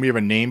person we have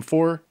a name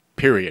for.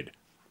 Period.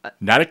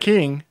 Not a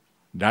king,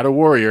 not a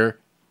warrior,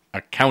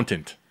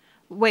 accountant.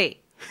 Wait.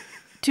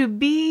 To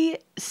be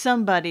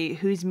somebody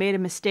who's made a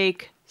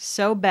mistake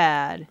so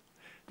bad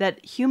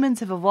that humans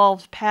have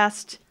evolved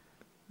past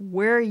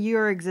where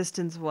your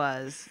existence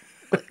was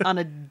on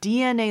a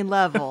DNA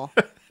level,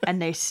 and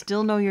they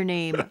still know your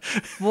name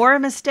for a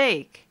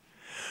mistake.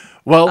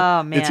 Well,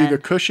 Oh, man. it's either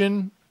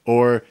Cushion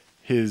or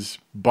his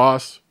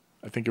boss,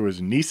 I think it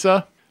was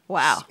Nisa.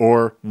 Wow.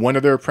 Or one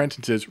of their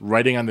apprentices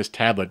writing on this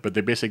tablet, but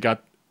they basically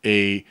got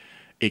a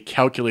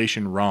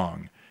calculation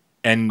wrong.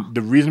 And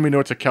the reason we know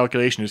it's a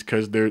calculation is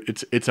because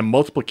it's a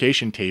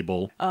multiplication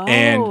table,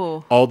 and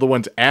all the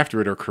ones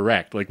after it are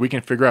correct. Like, we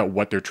can figure out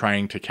what they're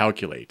trying to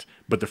calculate,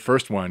 but the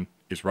first one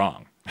is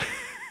wrong.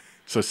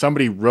 So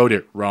somebody wrote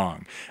it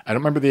wrong. I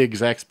don't remember the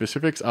exact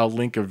specifics. I'll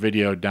link a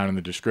video down in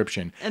the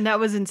description. And that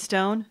was in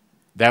stone?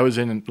 That was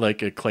in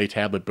like a clay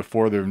tablet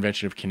before the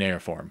invention of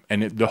cuneiform.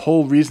 And the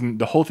whole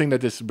thing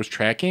that this was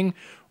tracking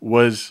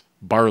was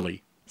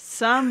barley.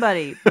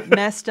 Somebody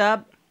messed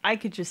up. I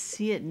could just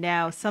see it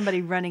now.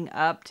 Somebody running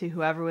up to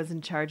whoever was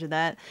in charge of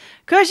that.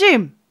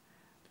 Kushim,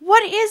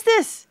 what is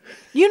this?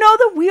 You know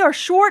that we are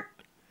short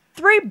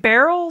 3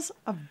 barrels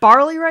of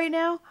barley right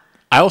now?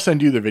 I'll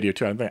send you the video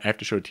too. I have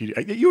to show it to you.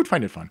 You would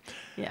find it fun.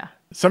 Yeah.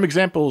 Some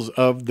examples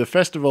of the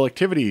festival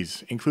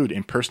activities include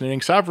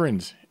impersonating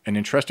sovereigns and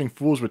entrusting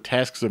fools with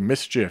tasks of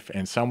mischief,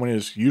 and someone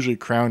is usually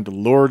crowned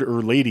Lord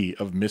or Lady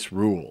of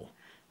Misrule.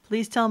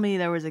 Please tell me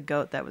there was a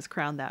goat that was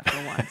crowned that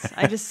for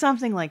once.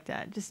 Something like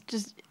that.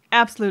 Just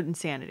absolute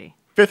insanity.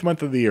 5th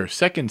month of the year,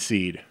 second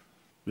seed.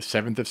 The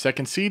 7th of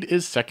second seed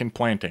is second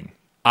planting.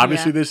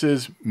 Obviously, This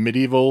is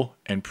medieval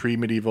and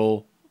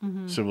pre-medieval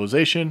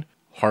civilization.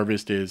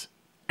 Harvest is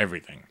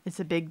everything. It's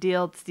a big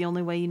deal. It's the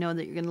only way you know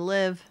that you're going to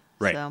live.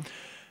 Right. So.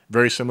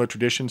 Very similar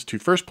traditions to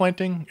first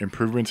planting.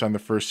 Improvements on the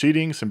first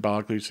seeding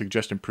symbolically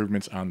suggest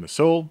improvements on the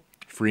soul.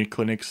 Free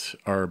clinics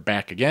are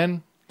back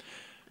again.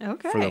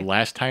 Okay. For the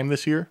last time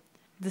this year.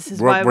 This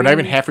is we're not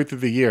even halfway through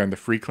the year, and the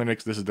free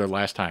clinics, this is their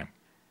last time.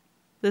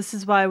 This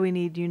is why we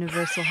need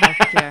universal health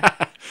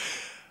care.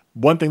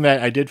 One thing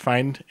that I did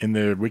find in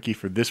the wiki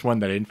for this one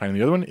that I didn't find in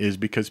the other one is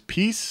because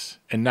peace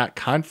and not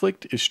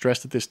conflict is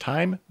stressed at this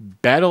time,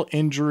 battle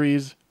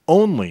injuries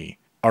only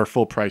are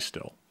full price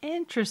still.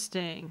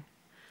 Interesting.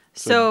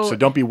 So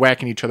don't be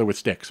whacking each other with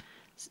sticks.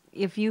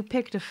 If you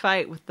picked a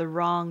fight with the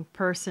wrong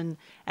person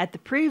at the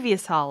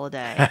previous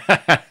holiday,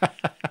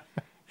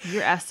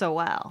 you're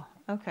SOL.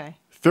 Okay.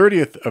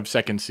 30th of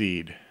second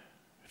seed,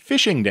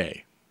 Fishing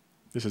Day.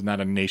 This is not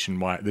a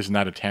nationwide, this is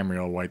not a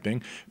Tamriel wide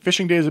thing.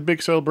 Fishing Day is a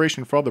big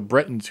celebration for all the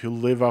Bretons who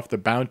live off the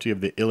bounty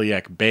of the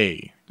Iliac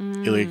Bay.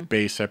 Iliac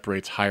Bay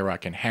separates High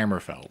Rock and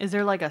Hammerfell. Is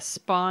there like a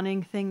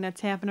spawning thing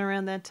that's happening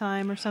around that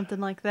time or something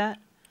like that?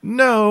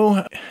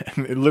 No.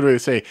 It literally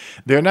say,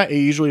 they're not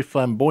usually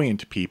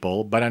flamboyant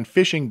people, but on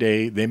Fishing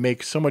Day, they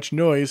make so much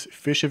noise,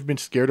 fish have been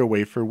scared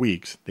away for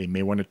weeks. They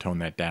may want to tone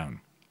that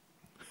down.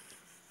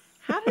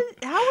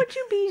 How would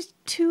you be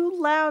too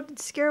loud and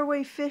scare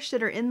away fish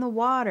that are in the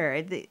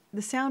water?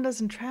 The sound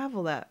doesn't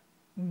travel that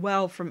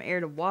well from air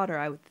to water,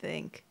 I would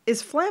think.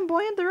 Is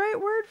flamboyant the right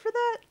word for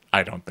that?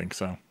 I don't think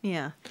so.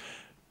 Yeah.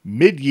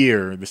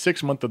 Mid-year, the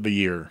 6th month of the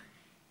year.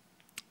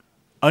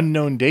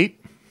 Unknown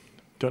date.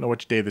 Don't know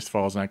which day this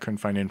falls, and I couldn't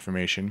find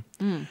information.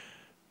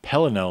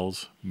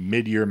 Pelinel's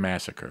Mid-Year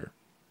Massacre.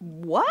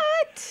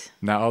 What?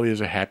 Not all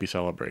these are happy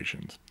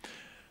celebrations.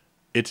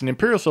 It's an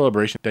imperial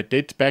celebration that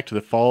dates back to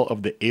the fall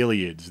of the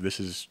Aelids. This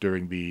is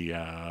during the,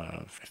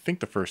 I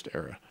think, the First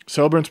Era.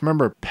 Celebrants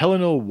remember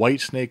Pelennor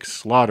Whitesnake's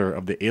slaughter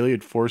of the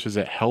Aelid forces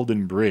at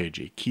Helden Bridge,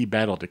 a key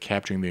battle to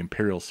capturing the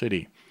imperial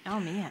city. Oh,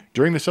 man.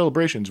 During the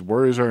celebrations,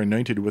 warriors are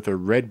anointed with a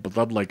red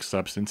blood-like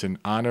substance in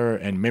honor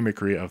and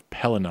mimicry of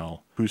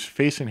Pelennor, whose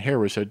face and hair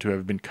were said to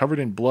have been covered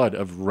in blood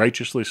of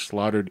righteously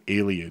slaughtered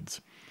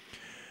Aelids.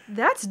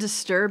 That's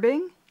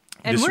disturbing.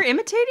 And we're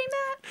imitating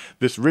that?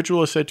 This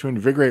ritual is said to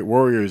invigorate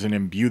warriors and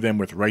imbue them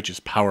with righteous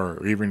power,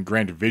 or even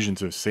grant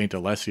visions of Saint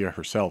Alessia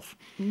herself.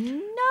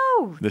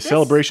 No. The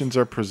celebrations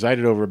are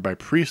presided over by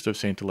priests of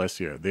Saint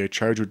Alessia. They are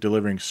charged with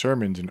delivering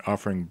sermons and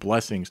offering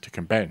blessings to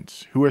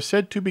combatants, who are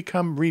said to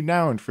become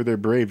renowned for their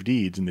brave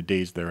deeds in the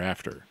days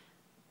thereafter.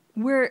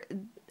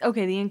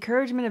 Okay, the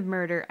encouragement of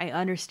murder, I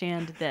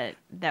understand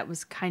that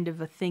was kind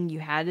of a thing you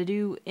had to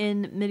do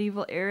in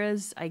medieval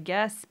eras, I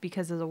guess,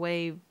 because of the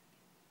way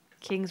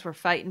kings were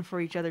fighting for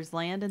each other's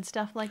land and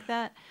stuff like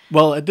that.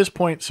 Well, at this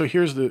point, so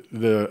here's a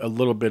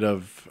little bit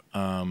of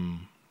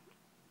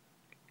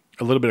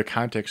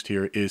context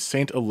here is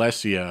Saint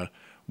Alessia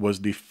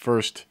was the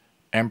first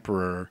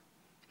emperor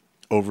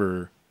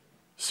over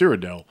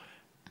Cyrodiil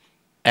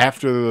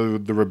after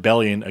the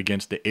rebellion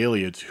against the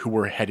Aelids,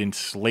 who had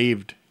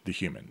enslaved the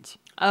humans.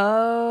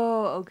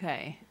 Oh,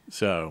 okay.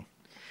 So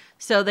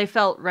they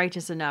felt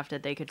righteous enough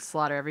that they could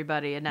slaughter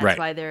everybody, and that's right.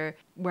 why they're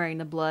wearing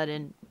the blood.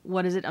 And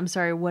what is it? I'm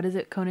sorry, what is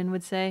it Conan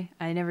would say?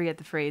 I never get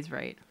the phrase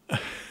right.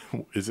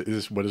 Is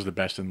this what is the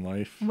best in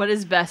life? What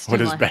is best in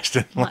life? What is best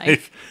in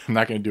life? I'm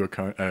not going to do a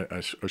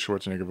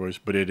Schwarzenegger voice,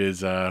 but it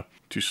is to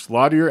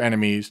slaughter your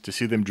enemies, to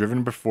see them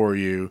driven before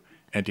you,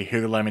 and to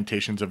hear the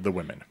lamentations of the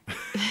women.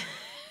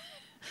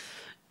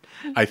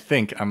 I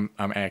think I'm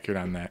accurate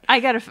on that. I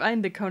gotta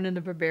find the Conan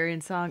the Barbarian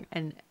song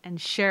and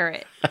share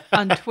it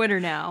on Twitter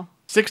now.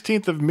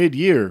 16th of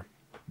mid-year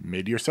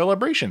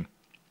celebration.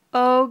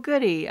 Oh,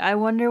 goody. I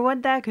wonder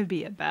what that could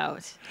be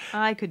about.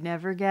 I could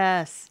never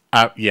guess.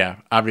 Yeah,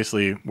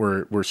 obviously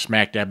we're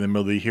smack dab in the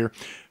middle of the year.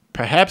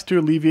 Perhaps to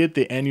alleviate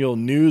the annual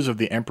news of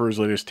the emperor's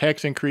latest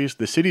tax increase,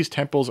 the city's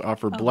temples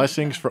offer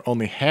blessings for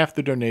only half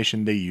the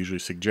donation they usually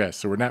suggest.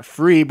 So we're not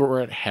free, but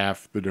we're at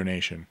half the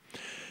donation.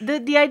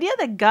 The idea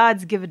that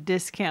gods give a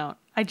discount,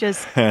 I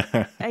just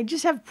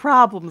have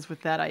problems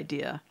with that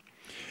idea.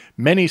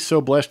 Many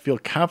so blessed feel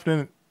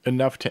confident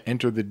enough to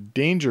enter the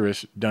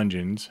dangerous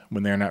dungeons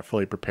when they are not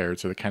fully prepared,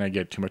 so they kind of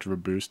get too much of a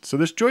boost. So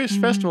this joyous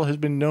festival has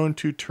been known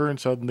to turn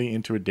suddenly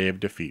into a day of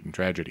defeat and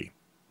tragedy.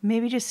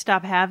 Maybe just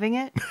stop having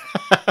it.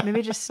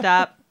 Maybe just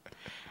stop.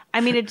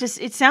 I mean,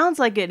 it sounds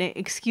like an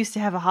excuse to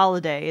have a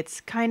holiday. It's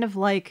kind of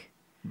like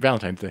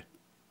Valentine's Day.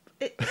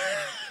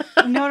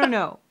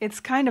 No.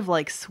 It's kind of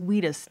like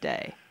Sweetest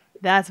Day.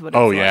 That's what it's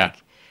like. Yeah.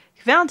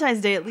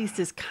 Valentine's Day at least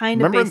is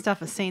kind of based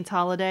off a saint's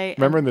holiday.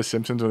 Remember in The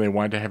Simpsons when they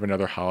wanted to have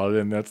another holiday,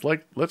 and that's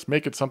like, let's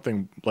make it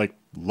something like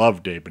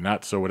Love Day, but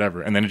not so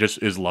whatever. And then it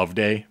just is Love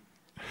Day.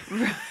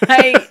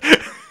 Right.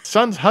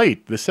 Sun's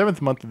Height, the 7th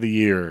month of the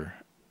year.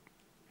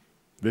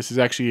 This is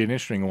actually an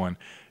interesting one.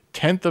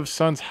 10th of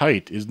Sun's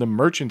Height is the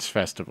Merchants'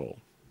 Festival.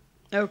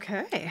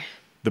 Okay.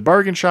 The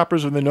bargain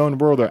shoppers of the known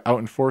world are out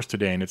in force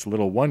today, and it's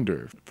little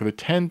wonder. For the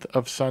 10th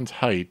of Sun's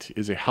Height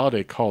is a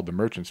holiday called the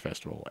Merchants'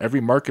 Festival. Every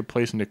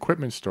marketplace and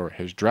equipment store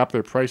has dropped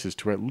their prices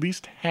to at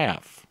least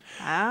half.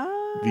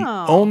 Oh. The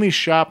only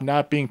shop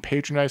not being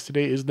patronized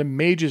today is the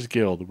Mages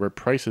Guild, where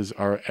prices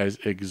are as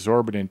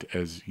exorbitant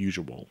as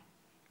usual.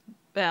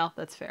 Well,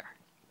 that's fair.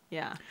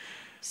 Yeah.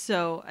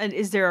 So, and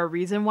is there a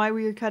reason why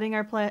we are cutting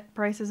our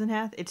prices in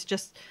half? It's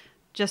just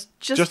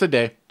a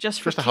day.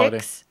 Just for a holiday.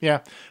 kicks? Yeah.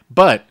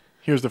 But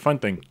here's the fun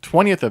thing.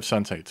 20th of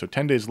Sun's Height, so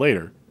 10 days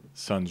later,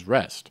 Sun's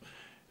Rest.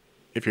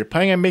 If you're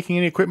planning on making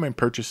any equipment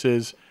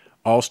purchases,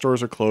 all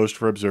stores are closed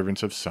for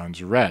observance of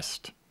Sun's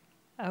Rest.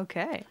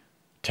 Okay.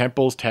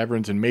 Temples,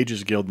 taverns, and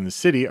Mages Guild in the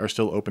city are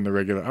still open the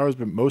regular hours,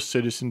 but most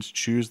citizens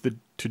choose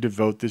to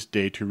devote this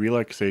day to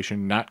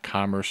relaxation, not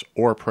commerce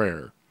or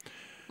prayer.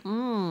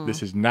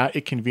 This is not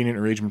a convenient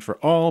arrangement for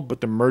all,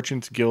 but the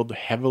Merchants Guild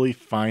heavily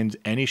fines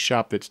any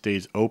shop that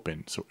stays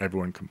open, so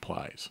everyone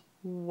complies.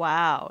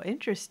 Wow,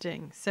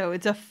 interesting. So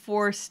it's a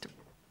forced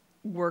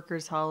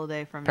workers'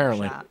 holiday from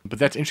Apparently. your shop. But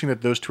that's interesting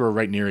that those two are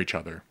right near each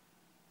other.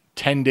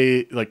 10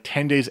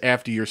 days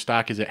after your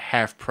stock is at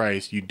half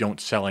price, you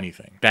don't sell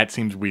anything. That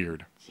seems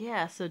weird.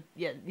 Yeah, so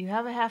you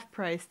have a half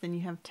price, then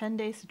you have 10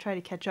 days to try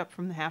to catch up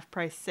from the half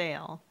price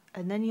sale,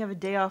 and then you have a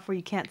day off where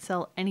you can't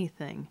sell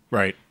anything.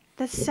 Right.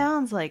 That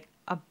sounds like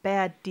a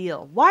bad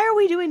deal. Why are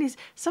we doing these?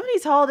 Some of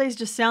these holidays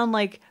just sound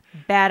like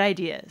bad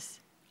ideas.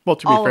 Well,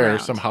 to be fair,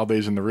 around. some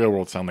holidays in the real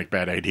world sound like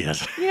bad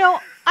ideas. You know,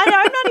 I'm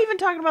not even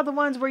talking about the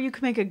ones where you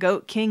can make a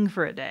goat king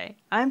for a day.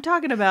 I'm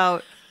talking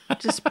about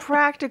just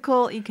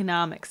practical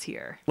economics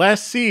here.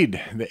 Last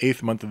Seed, the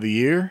 8th month of the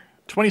year.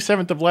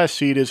 27th of Last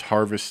Seed is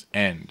Harvest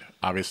End.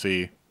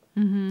 Obviously,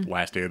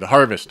 last day of the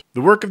harvest.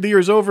 The work of the year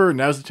is over.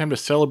 Now's the time to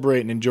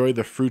celebrate and enjoy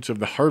the fruits of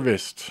the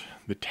harvest.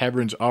 The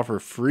taverns offer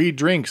free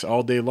drinks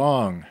all day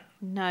long.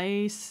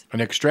 Nice.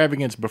 An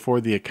extravagance before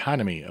the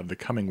economy of the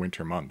coming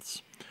winter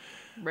months.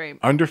 Right.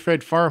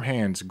 Underfed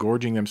farmhands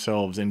gorging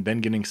themselves and then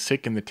getting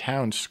sick in the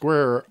town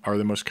square are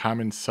the most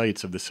common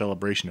sights of the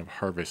celebration of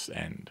Harvest's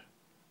End.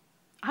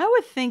 I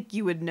would think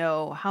you would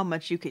know how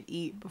much you could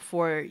eat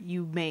before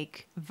you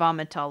make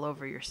vomit all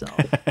over yourself.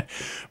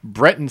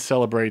 Bretons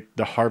celebrate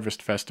the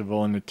Harvest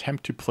Festival in an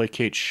attempt to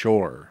placate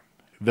Shor,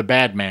 the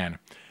bad man,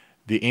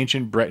 the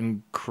ancient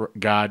Breton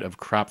god of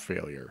crop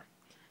failure.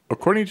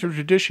 According to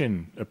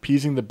tradition,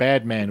 appeasing the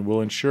bad man will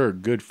ensure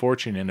good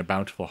fortune and a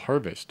bountiful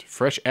harvest.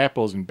 Fresh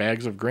apples and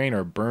bags of grain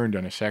are burned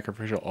on a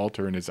sacrificial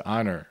altar in his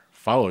honor,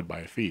 followed by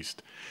a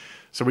feast.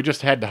 So we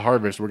just had the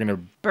harvest. We're going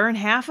to burn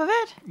half of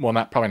it? Well,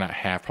 probably not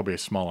half, probably a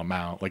small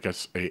amount, like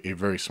a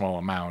very small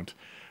amount.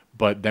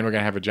 But then we're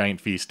going to have a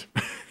giant feast.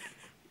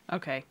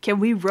 Okay. Can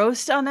we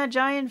roast on that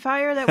giant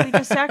fire that we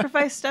just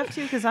sacrificed stuff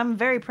to? Because I'm a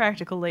very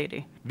practical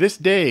lady. This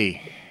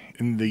day,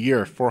 in the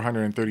year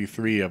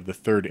 433 of the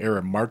Third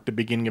Era, marked the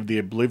beginning of the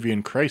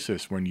Oblivion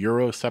Crisis when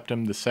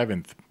Euroseptim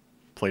VII,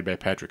 played by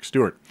Patrick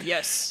Stewart,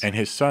 yes, and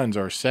his sons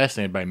are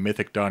assassinated by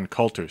Mythic Dawn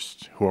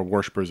cultists who are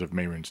worshippers of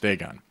Mehrunes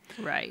Dagon.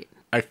 Right.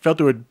 I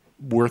felt it would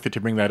worth it to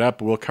bring that up,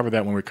 but we'll cover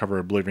that when we cover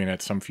Oblivion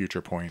at some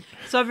future point.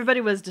 So everybody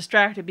was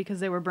distracted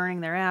because they were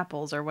burning their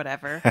apples or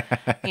whatever.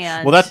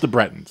 And well, that's the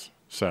Bretons.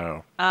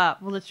 So. Well,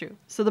 that's true.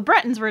 So the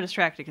Bretons were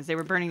distracted because they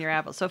were burning their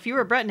apples. So if you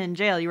were a Breton in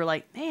jail, you were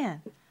like,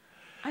 man,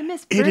 I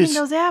miss burning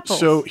those apples.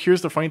 So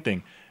here's the funny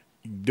thing.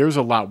 There's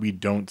a lot we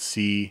don't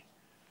see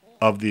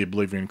of the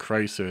Oblivion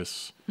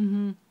Crisis.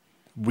 Mm-hmm.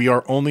 We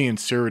are only in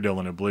Cyrodiil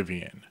and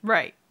Oblivion.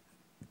 Right.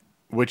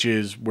 Which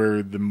is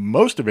where the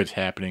most of it's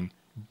happening,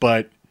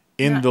 but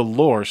in the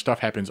lore, stuff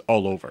happens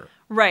all over.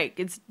 Right.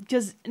 It's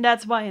because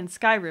that's why in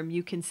Skyrim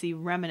you can see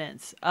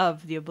remnants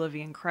of the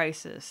Oblivion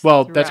Crisis.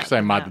 Well, that's because I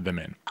modded them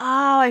in.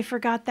 Oh, I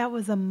forgot that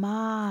was a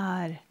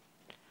mod.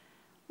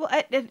 Well,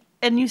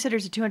 and you said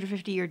there's a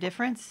 250-year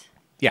difference?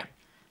 Yeah.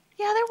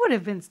 Yeah, there would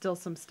have been still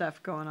some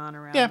stuff going on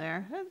around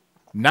there.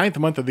 9th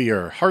month of the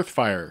year,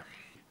 Hearthfire.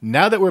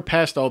 Now that we're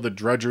past all the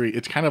drudgery,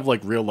 it's kind of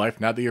like real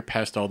life. Now that you're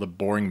past all the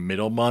boring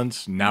middle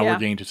months, now we're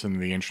getting to some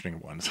of the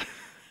interesting ones.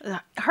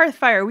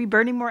 Hearthfire, are we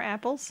burning more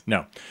apples?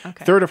 No.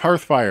 Okay. 3rd of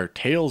Hearthfire,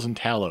 Tails and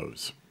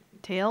Tallows.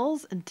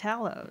 Tails and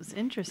Tallows.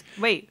 Interesting.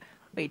 Wait,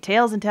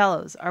 Tails and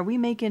Tallows. Are we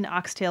making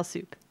oxtail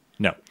soup?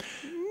 No.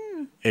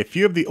 A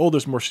few of the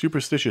oldest, more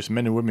superstitious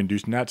men and women do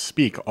not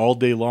speak all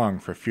day long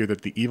for fear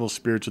that the evil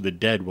spirits of the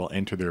dead will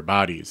enter their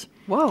bodies.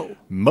 Whoa.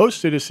 Most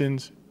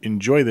citizens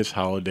enjoy this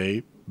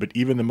holiday, but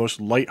even the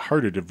most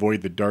light-hearted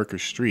avoid the darker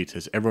streets,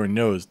 as everyone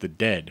knows the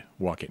dead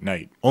walk at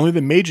night. Only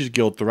the Mages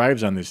Guild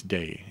thrives on this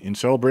day. In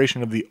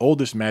celebration of the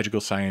oldest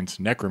magical science,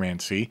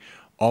 necromancy,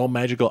 all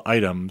magical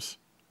items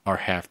are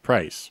half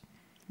price.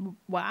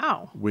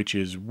 Wow. Which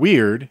is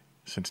weird,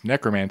 since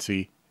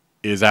necromancy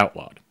is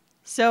outlawed.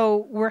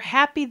 So we're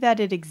happy that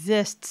it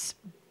exists,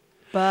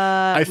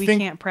 but we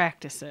can't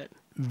practice it.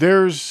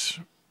 There's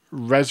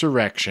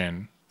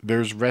resurrection,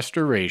 there's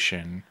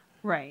restoration.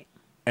 Right.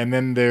 And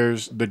then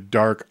there's the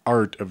dark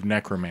art of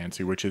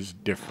necromancy, which is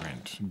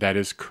different. That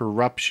is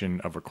corruption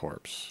of a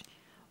corpse.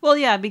 Well,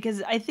 yeah,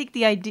 because I think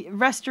the idea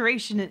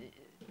restoration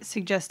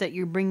suggests that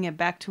you're bringing it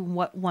back to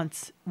what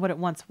it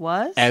once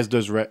was. As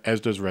does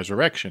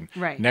resurrection.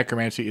 Right.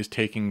 Necromancy is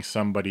taking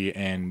somebody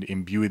and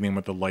imbuing them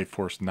with a life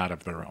force not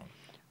of their own.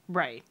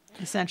 Right.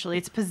 Essentially,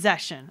 it's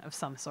possession of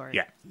some sort.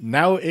 Yeah.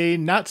 Now a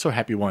not so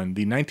happy one.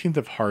 The 19th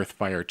of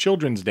Hearthfire,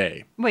 Children's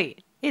Day.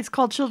 Wait. It's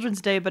called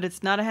Children's Day, but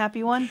it's not a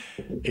happy one?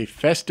 A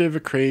festive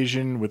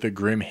occasion with a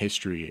grim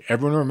history.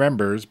 Everyone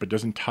remembers, but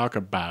doesn't talk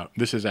about...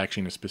 This is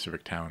actually in a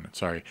specific town,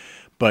 sorry.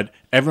 But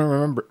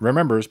everyone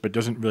remembers, but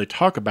doesn't really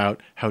talk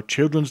about how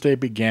Children's Day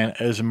began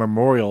as a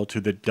memorial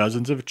to the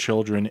dozens of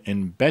children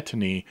in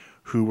Bethany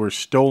who were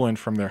stolen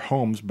from their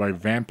homes by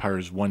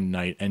vampires one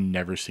night and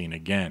never seen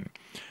again.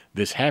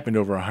 This happened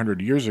over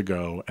 100 years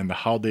ago, and the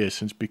holiday has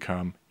since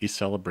become a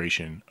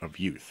celebration of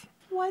youth.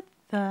 What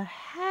the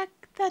heck?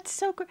 That's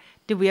so good.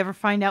 Did we ever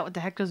find out what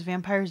the heck those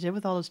vampires did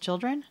with all those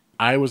children?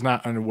 I was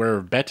not unaware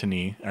of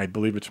Bethany. I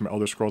believe it's from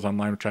Elder Scrolls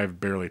Online, which I've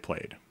barely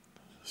played.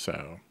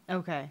 So.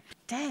 Okay.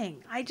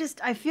 Dang.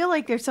 I feel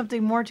like there's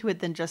something more to it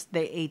than just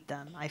they ate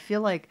them. I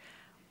feel like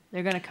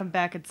they're going to come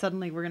back and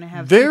suddenly we're going to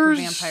have super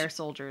vampire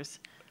soldiers.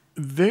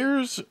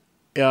 There's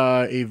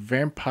a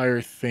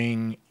vampire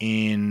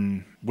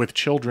thing with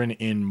children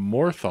in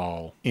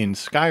Morthal in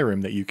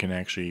Skyrim that you can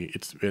actually...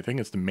 I think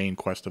it's the main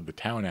quest of the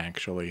town,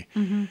 actually.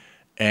 Mm-hmm.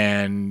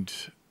 And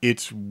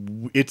it's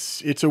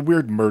a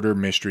weird murder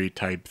mystery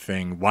type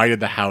thing. Why did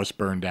the house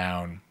burn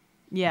down?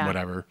 Yeah.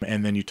 Whatever.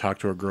 And then you talk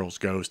to a girl's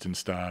ghost and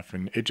stuff,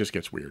 and it just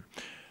gets weird.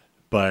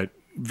 But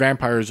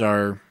vampires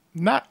are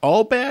not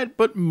all bad,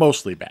 but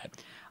mostly bad.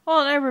 Well,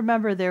 and I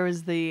remember there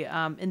was the,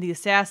 in the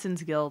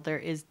Assassin's Guild, there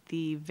is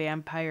the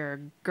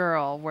vampire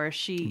girl where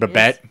she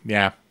Babette,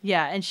 yeah.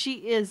 Yeah, and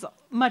she is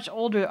much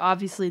older,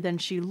 obviously, than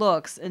she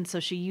looks, and so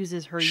she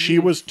uses her She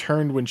youth. was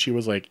turned when she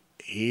was like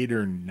 8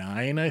 or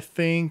 9, I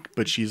think,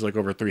 but she's like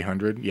over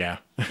 300. Yeah.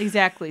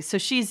 Exactly. So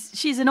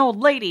she's an old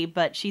lady,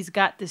 but she's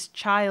got this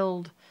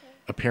child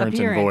appearance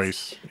and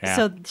voice. Yeah.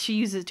 So she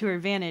uses it to her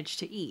advantage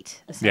to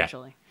eat,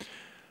 essentially. Yeah.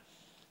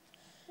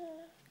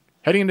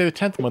 Heading into the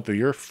 10th month of the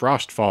year,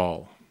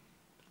 Frostfall.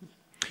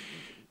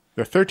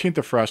 The 13th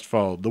of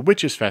Frostfall, the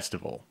Witches'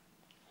 Festival.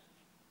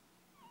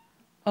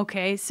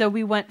 Okay, so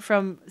we went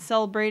from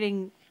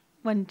celebrating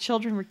when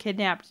children were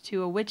kidnapped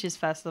to a witches'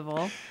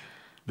 festival.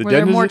 Were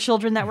there more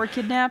children that were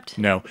kidnapped?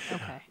 No.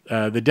 Okay.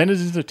 The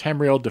denizens of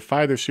Tamriel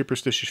defy their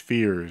superstitious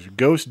fears.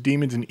 Ghosts,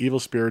 demons, and evil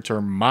spirits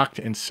are mocked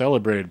and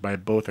celebrated by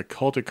both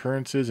occult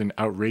occurrences and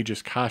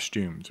outrageous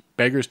costumes.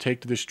 Beggars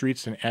take to the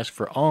streets and ask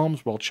for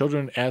alms, while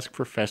children ask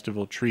for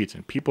festival treats,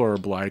 and people are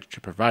obliged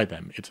to provide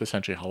them. It's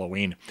essentially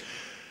Halloween.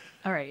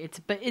 All right,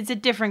 but it's a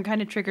different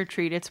kind of trick or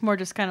treat. It's more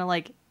just kind of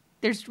like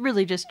there's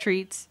really just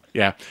treats.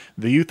 Yeah.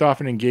 The youth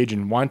often engage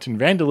in wanton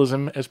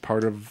vandalism as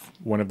part of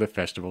one of the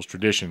festival's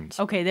traditions.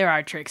 Okay, there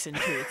are tricks and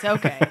treats.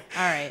 Okay. All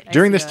right.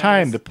 During this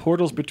time, the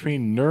portals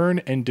between Nirn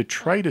and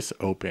Detritus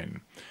open.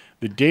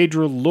 The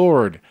Daedra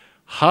Lord,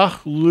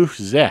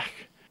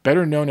 Hachluchzech,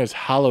 better known as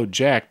Hollow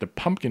Jack, the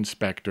Pumpkin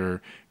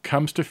Spectre,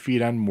 comes to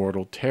feed on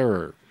mortal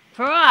terror.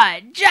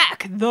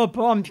 Jack, the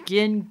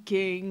Pumpkin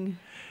King.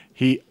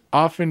 He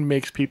often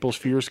makes people's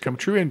fears come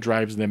true and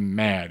drives them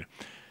mad.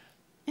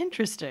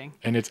 Interesting.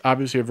 And it's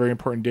obviously a very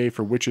important day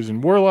for witches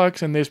and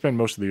warlocks, and they spend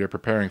most of the year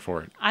preparing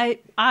for it.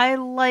 I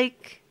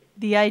like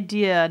the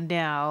idea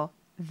now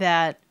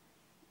that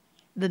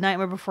The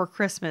Nightmare Before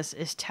Christmas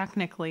is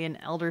technically an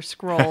Elder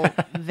Scroll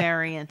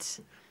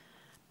variant,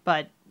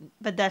 but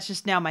that's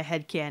just now my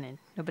headcanon.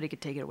 Nobody could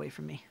take it away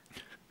from me.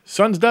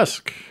 Sun's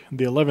Dusk,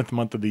 the 11th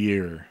month of the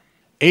year.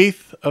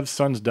 8th of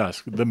Sun's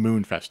Dusk, the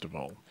Moon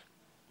Festival.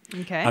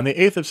 Okay. On the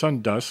 8th of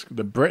Sun's Dusk,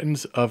 the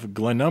Britons of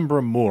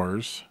Glenumbra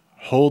Moors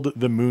hold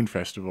the Moon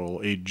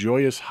Festival, a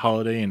joyous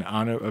holiday in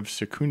honor of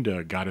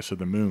Secunda, goddess of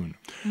the moon.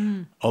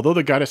 Although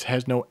the goddess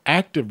has no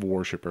active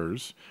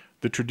worshippers,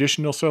 the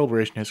traditional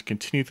celebration has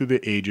continued through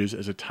the ages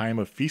as a time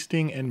of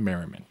feasting and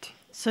merriment.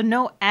 So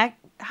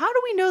how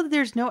do we know that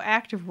there's no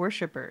active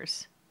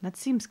worshippers? That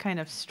seems kind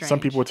of strange. Some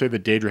people would say the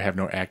Daedra have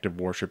no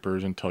active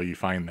worshippers until you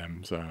find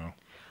them, so...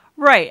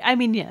 Right. I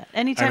mean, yeah.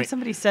 Anytime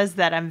somebody says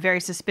that, I'm very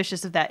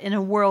suspicious of that in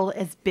a world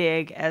as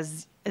big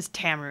as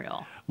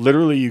Tamriel.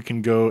 Literally, you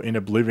can go in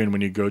Oblivion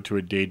when you go to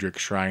a Daedric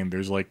shrine.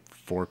 There's like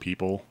 4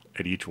 people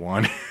at each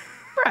one.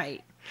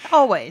 Right.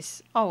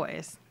 Always.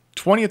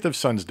 20th of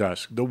Sun's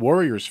Dusk, the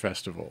Warriors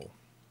Festival.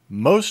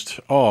 Most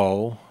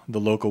all the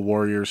local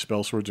warriors,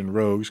 spellswords, and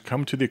rogues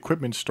come to the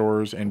equipment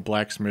stores and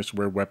blacksmiths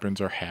where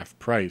weapons are half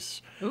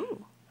price.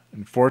 Ooh.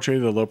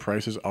 Unfortunately, the low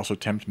prices also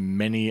tempt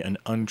many an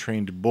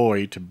untrained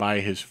boy to buy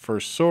his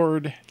first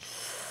sword,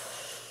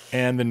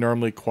 and the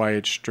normally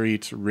quiet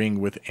streets ring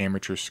with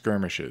amateur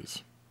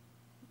skirmishes.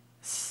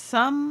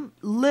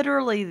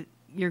 Literally,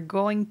 you're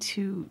going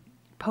to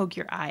poke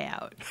your eye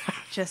out.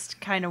 Just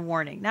kind of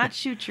warning. Not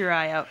shoot your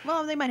eye out.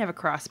 Well, they might have a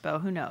crossbow.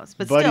 Who knows?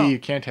 But buddy, still. you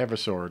can't have a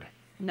sword.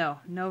 No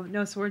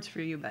swords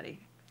for you, buddy.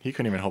 He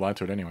couldn't even hold on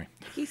to it anyway.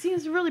 He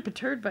seems really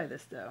perturbed by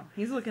this, though.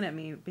 He's looking at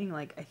me being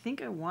like, I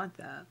think I want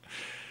that.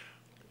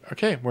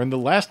 Okay, we're in the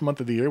last month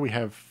of the year. We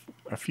have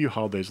a few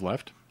holidays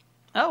left.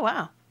 Oh,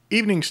 wow.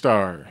 Evening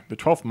Star, the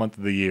 12th month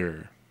of the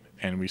year.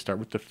 And we start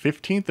with the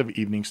 15th of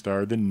Evening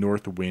Star, the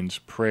North Wind's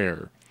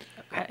Prayer.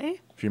 Okay.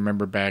 If you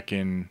remember back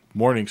in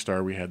Morning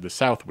Star, we had the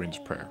South Wind's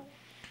Prayer.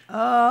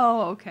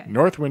 Oh, okay.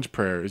 North Wind's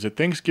Prayer is a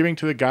thanksgiving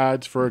to the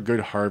gods for a good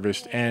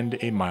harvest and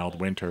a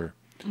mild winter.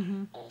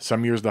 Mm-hmm.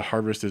 Some years the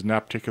harvest is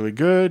not particularly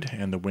good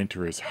and the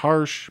winter is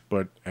harsh,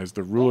 but as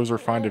the rulers are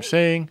fond of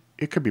saying,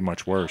 it could be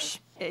much worse.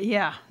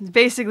 Yeah,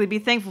 basically be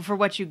thankful for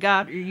what you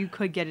got or you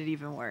could get it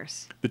even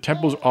worse. The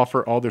temples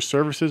offer all their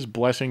services,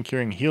 blessing,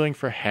 curing, healing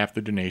for half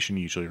the donation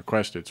usually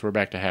requested. So we're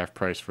back to half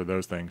price for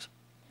those things.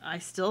 I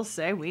still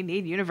say we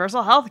need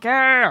universal health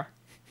care.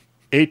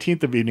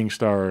 18th of Evening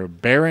Star,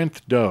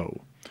 Baranth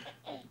Doe.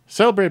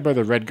 Celebrated by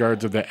the Red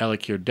Guards of the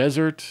Alakir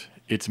Desert,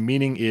 its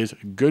meaning is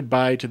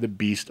goodbye to the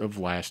beast of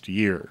last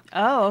year.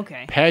 Oh,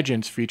 okay.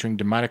 Pageants featuring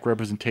demonic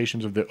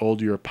representations of the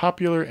old year are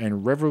popular,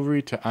 and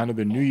revelry to honor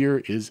the new year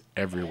is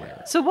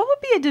everywhere. So what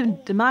would be a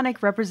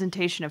demonic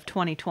representation of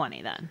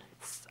 2020 then?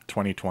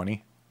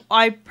 2020?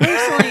 I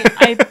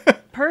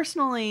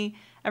personally,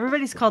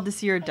 everybody's called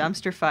this year a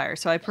dumpster fire,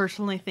 so I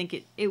personally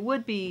think it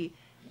would be,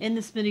 in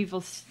this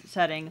medieval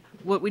setting,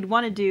 what we'd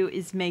want to do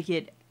is make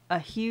it a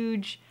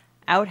huge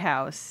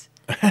outhouse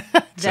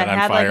that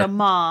had like a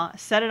maw,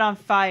 set it on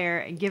fire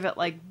and give it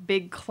like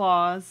big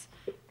claws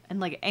and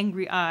like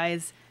angry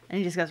eyes, and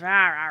he just goes rah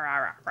rah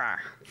rah rah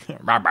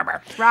rah rah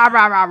rah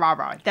rah rah rah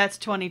rah. That's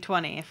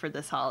 2020 for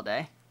this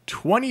holiday.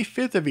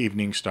 25th of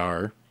Evening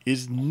Star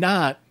is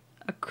not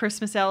a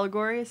Christmas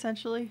allegory,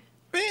 essentially.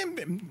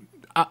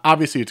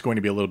 Obviously, it's going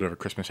to be a little bit of a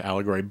Christmas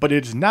allegory, but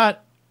it's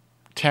not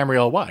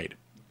Tamriel wide.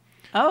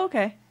 Oh,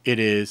 okay. It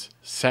is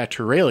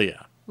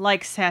Saturnalia.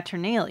 Like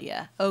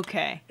Saturnalia.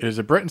 Okay. It is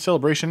a Breton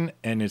celebration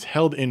and is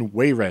held in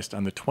Wayrest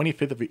on the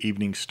 25th of the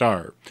Evening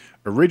Star.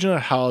 Originally a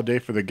holiday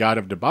for the god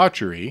of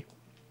debauchery,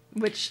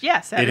 Which,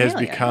 yes, It has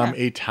become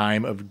a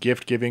time of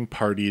gift-giving,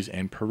 parties,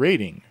 and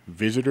parading.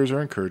 Visitors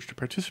are encouraged to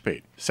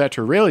participate.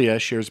 Saturnalia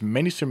shares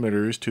many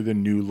similarities to the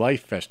New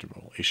Life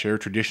Festival. A shared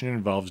tradition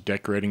involves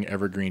decorating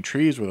evergreen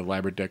trees with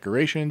elaborate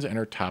decorations and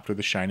are topped with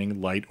a shining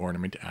light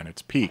ornament on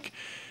its peak.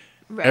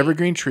 Right.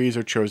 Evergreen trees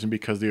are chosen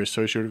because they are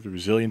associated with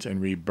resilience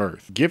and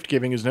rebirth.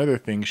 Gift-giving is another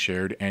thing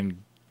shared,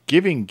 and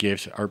giving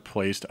gifts are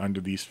placed under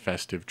these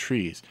festive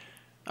trees.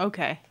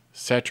 Okay.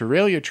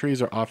 Saturnalia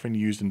trees are often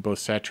used in both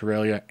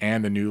Saturnalia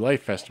and the New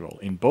Life Festival.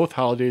 In both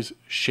holidays,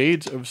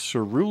 shades of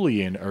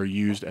cerulean are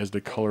used as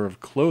the color of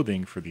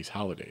clothing for these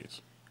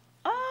holidays.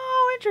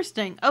 Oh,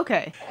 interesting.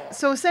 Okay.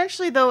 So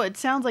essentially, though, it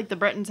sounds like the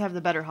Bretons have the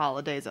better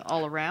holidays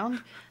all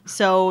around.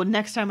 So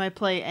next time I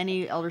play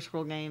any Elder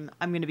Scroll game,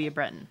 I'm going to be a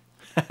Breton.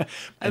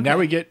 And now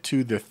we get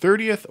to the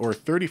 30th or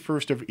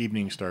 31st of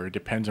Evening Star. It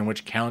depends on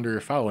which calendar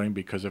you're following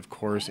because, of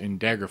course, in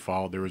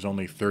Daggerfall, there was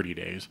only 30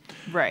 days.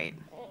 Right.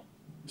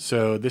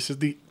 So this is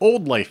the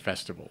Old Life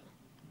Festival.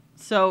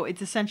 So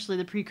it's essentially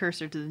the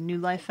precursor to the New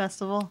Life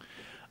Festival?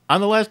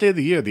 On the last day of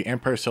the year, the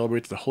Empire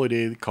celebrates the holy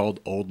day called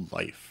Old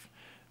Life.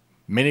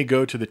 Many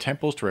go to the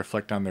temples to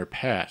reflect on their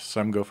past.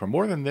 Some go for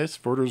more than this,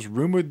 for it is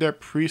rumored that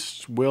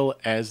priests will,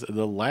 as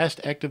the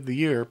last act of the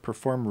year,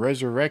 perform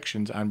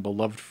resurrections on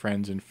beloved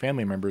friends and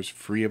family members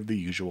free of the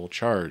usual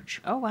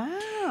charge. Oh,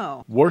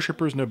 wow.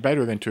 Worshippers know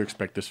better than to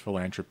expect this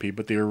philanthropy,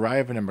 but they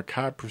arrive in a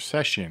macabre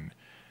procession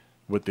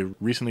with the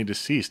recently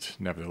deceased,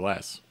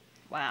 nevertheless.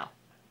 Wow.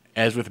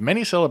 As with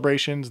many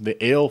celebrations,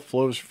 the ale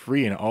flows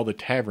free in all the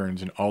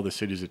taverns in all the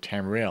cities of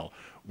Tamriel,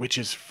 which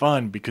is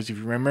fun because if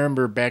you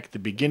remember back at the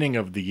beginning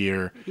of the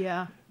year,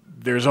 yeah,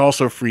 there's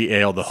also free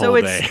ale the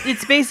whole day. So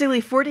it's basically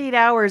 48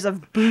 hours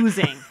of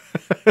boozing.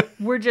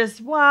 We're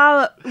just,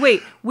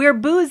 we're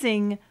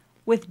boozing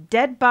with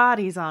dead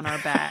bodies on our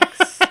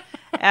backs,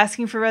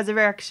 asking for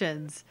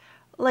resurrections.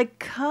 Like,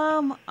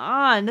 come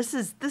on. This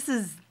is.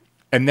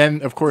 And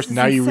then, of course,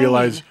 now you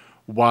realize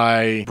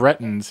why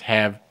Bretons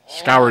have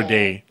Scour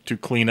Day to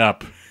clean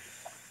up.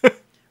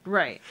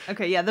 Right.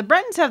 Okay, yeah, the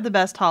Bretons have the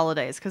best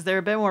holidays because they're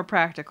a bit more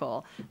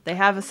practical. They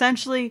have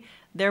essentially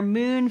their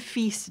moon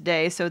feast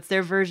day, so it's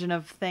their version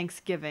of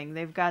Thanksgiving.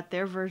 They've got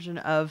their version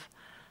of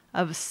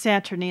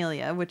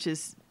Saturnalia, which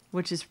is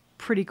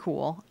pretty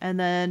cool. And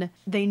then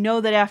they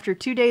know that after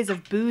 2 days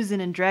of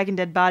boozing and dragging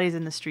dead bodies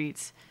in the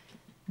streets,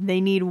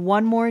 they need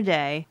one more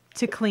day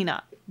to clean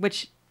up,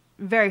 which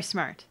very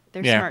smart.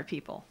 They're smart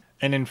people.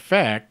 And in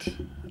fact,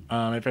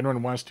 if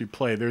anyone wants to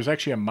play, there's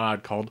actually a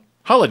mod called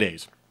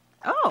Holidays.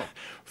 Oh.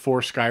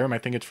 For Skyrim. I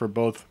think it's for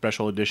both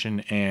Special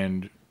Edition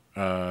and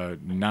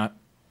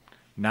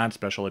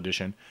non-Special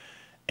Edition.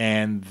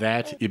 And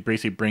that, it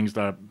basically brings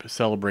the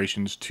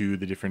celebrations to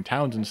the different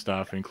towns and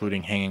stuff,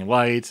 including hanging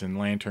lights and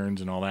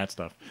lanterns and all that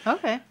stuff.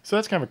 Okay. So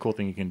that's kind of a cool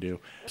thing you can do.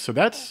 So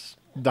that's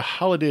the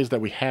holidays that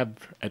we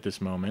have at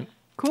this moment.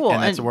 Cool.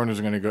 And that's the ones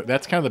we're going to go.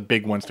 That's kind of the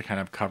big ones to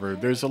kind of cover.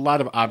 There's a lot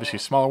of obviously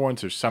smaller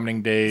ones. There's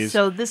summoning days.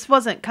 So this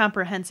wasn't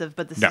comprehensive,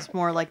 but this is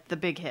more like the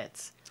big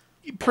hits.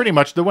 Pretty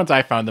much the ones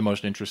I found the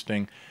most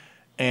interesting.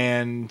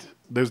 And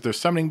there's the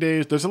summoning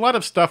days. There's a lot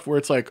of stuff where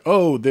it's like,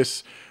 oh,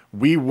 this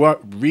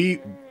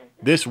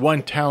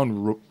one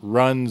town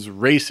runs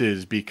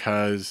races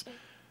because,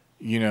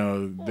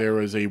 there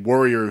was a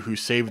warrior who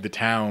saved the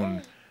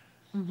town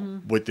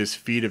with this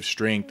feat of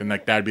strength, and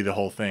like that'd be the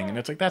whole thing. And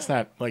it's like, that's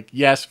not like,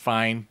 yes,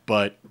 fine,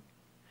 but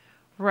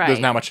there's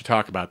not much to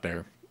talk about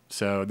there.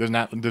 So there's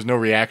no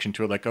reaction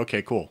to it. Like,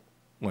 okay, cool.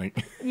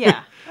 Like,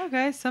 yeah,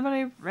 okay,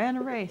 somebody ran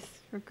a race.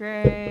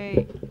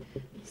 Great.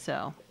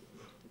 So,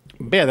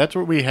 but yeah, that's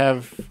what we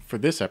have for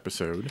this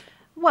episode.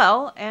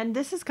 Well, and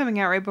this is coming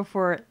out right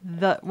before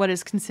what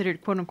is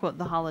considered quote unquote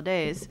the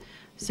holidays.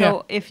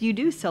 So if you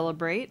do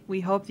celebrate,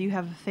 we hope you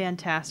have a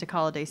fantastic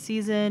holiday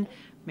season.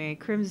 Merry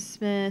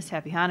Christmas,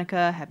 Happy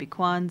Hanukkah, Happy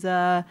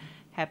Kwanzaa,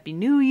 Happy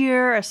New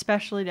Year,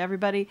 especially to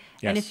everybody.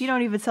 Yes. And if you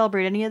don't even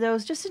celebrate any of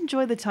those, just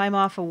enjoy the time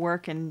off of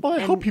work and I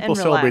hope people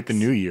celebrate the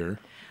New Year.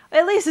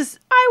 At least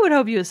I would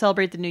hope you would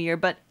celebrate the New Year.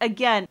 But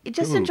again,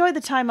 just enjoy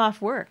the time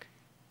off work.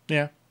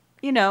 Yeah.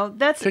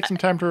 That's... Take some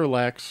time to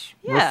relax,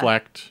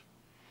 reflect.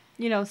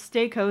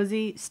 Stay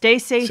cozy, stay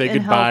safe and healthy. Say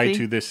goodbye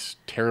to this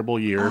terrible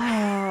year.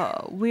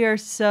 Oh, we are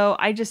so...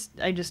 I just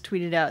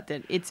tweeted out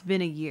that it's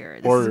been a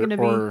year. This is going to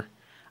be... Or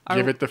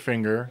give it the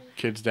finger.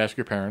 Kids, ask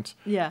your parents.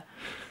 Yeah.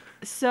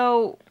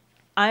 So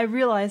I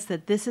realized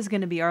that this is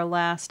going to be our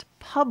last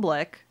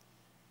public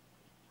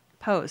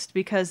post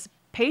because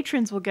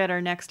patrons will get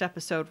our next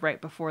episode right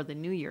before the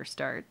new year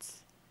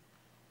starts.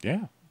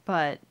 Yeah.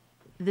 But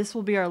this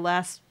will be our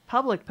last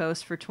public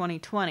post for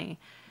 2020.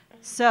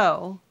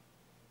 So,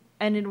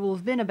 and it will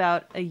have been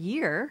about a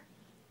year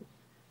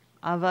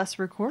of us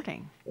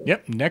recording.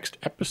 Yep. Next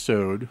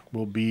episode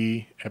will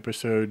be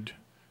episode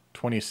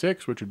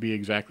 26, which would be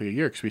exactly a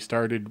year because we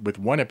started with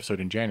one episode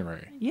in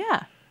January.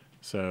 Yeah.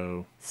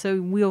 So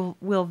we'll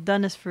have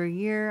done this for a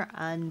year,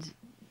 and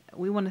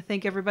we want to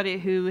thank everybody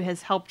who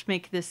has helped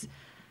make this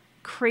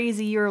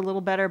crazy year a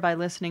little better by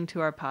listening to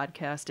our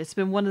podcast. It's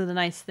been one of the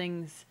nice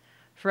things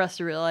for us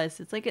to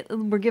realize. It's like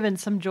we're giving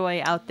some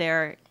joy out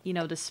there,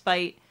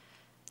 despite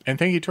And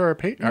thank you to our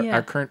Yeah.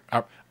 our current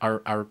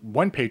our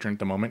one patron at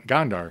the moment,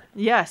 Gondar,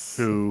 Yes.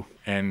 Giving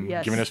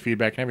us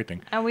feedback and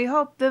everything. And we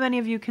hope that many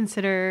of you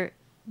consider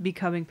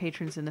becoming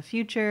patrons in the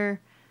future.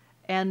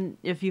 And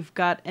if you've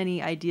got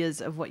any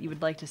ideas of what you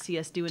would like to see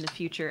us do in the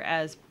future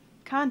as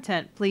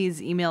content,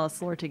 please email us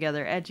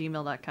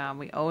loretogether@gmail.com.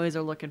 We always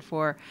are looking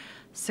for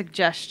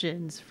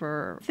suggestions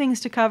for things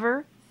to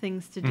cover,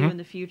 things to do in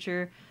the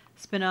future,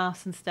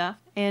 spin-offs and stuff.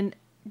 And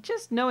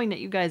just knowing that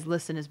you guys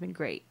listen has been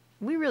great.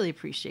 We really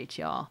appreciate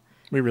y'all.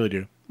 We really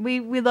do. We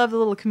love the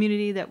little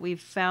community that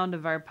we've found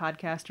of our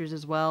podcasters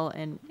as well,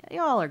 and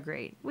y'all are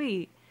great.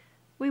 We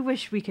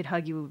wish we could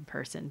hug you in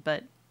person,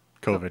 but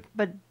COVID.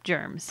 but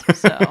germs.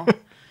 So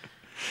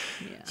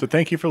yeah. So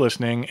thank you for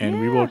listening, and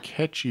we will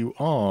catch you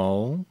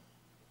all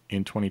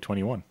in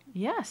 2021.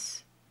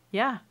 Yes.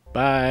 Yeah.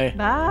 Bye.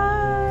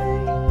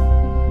 Bye.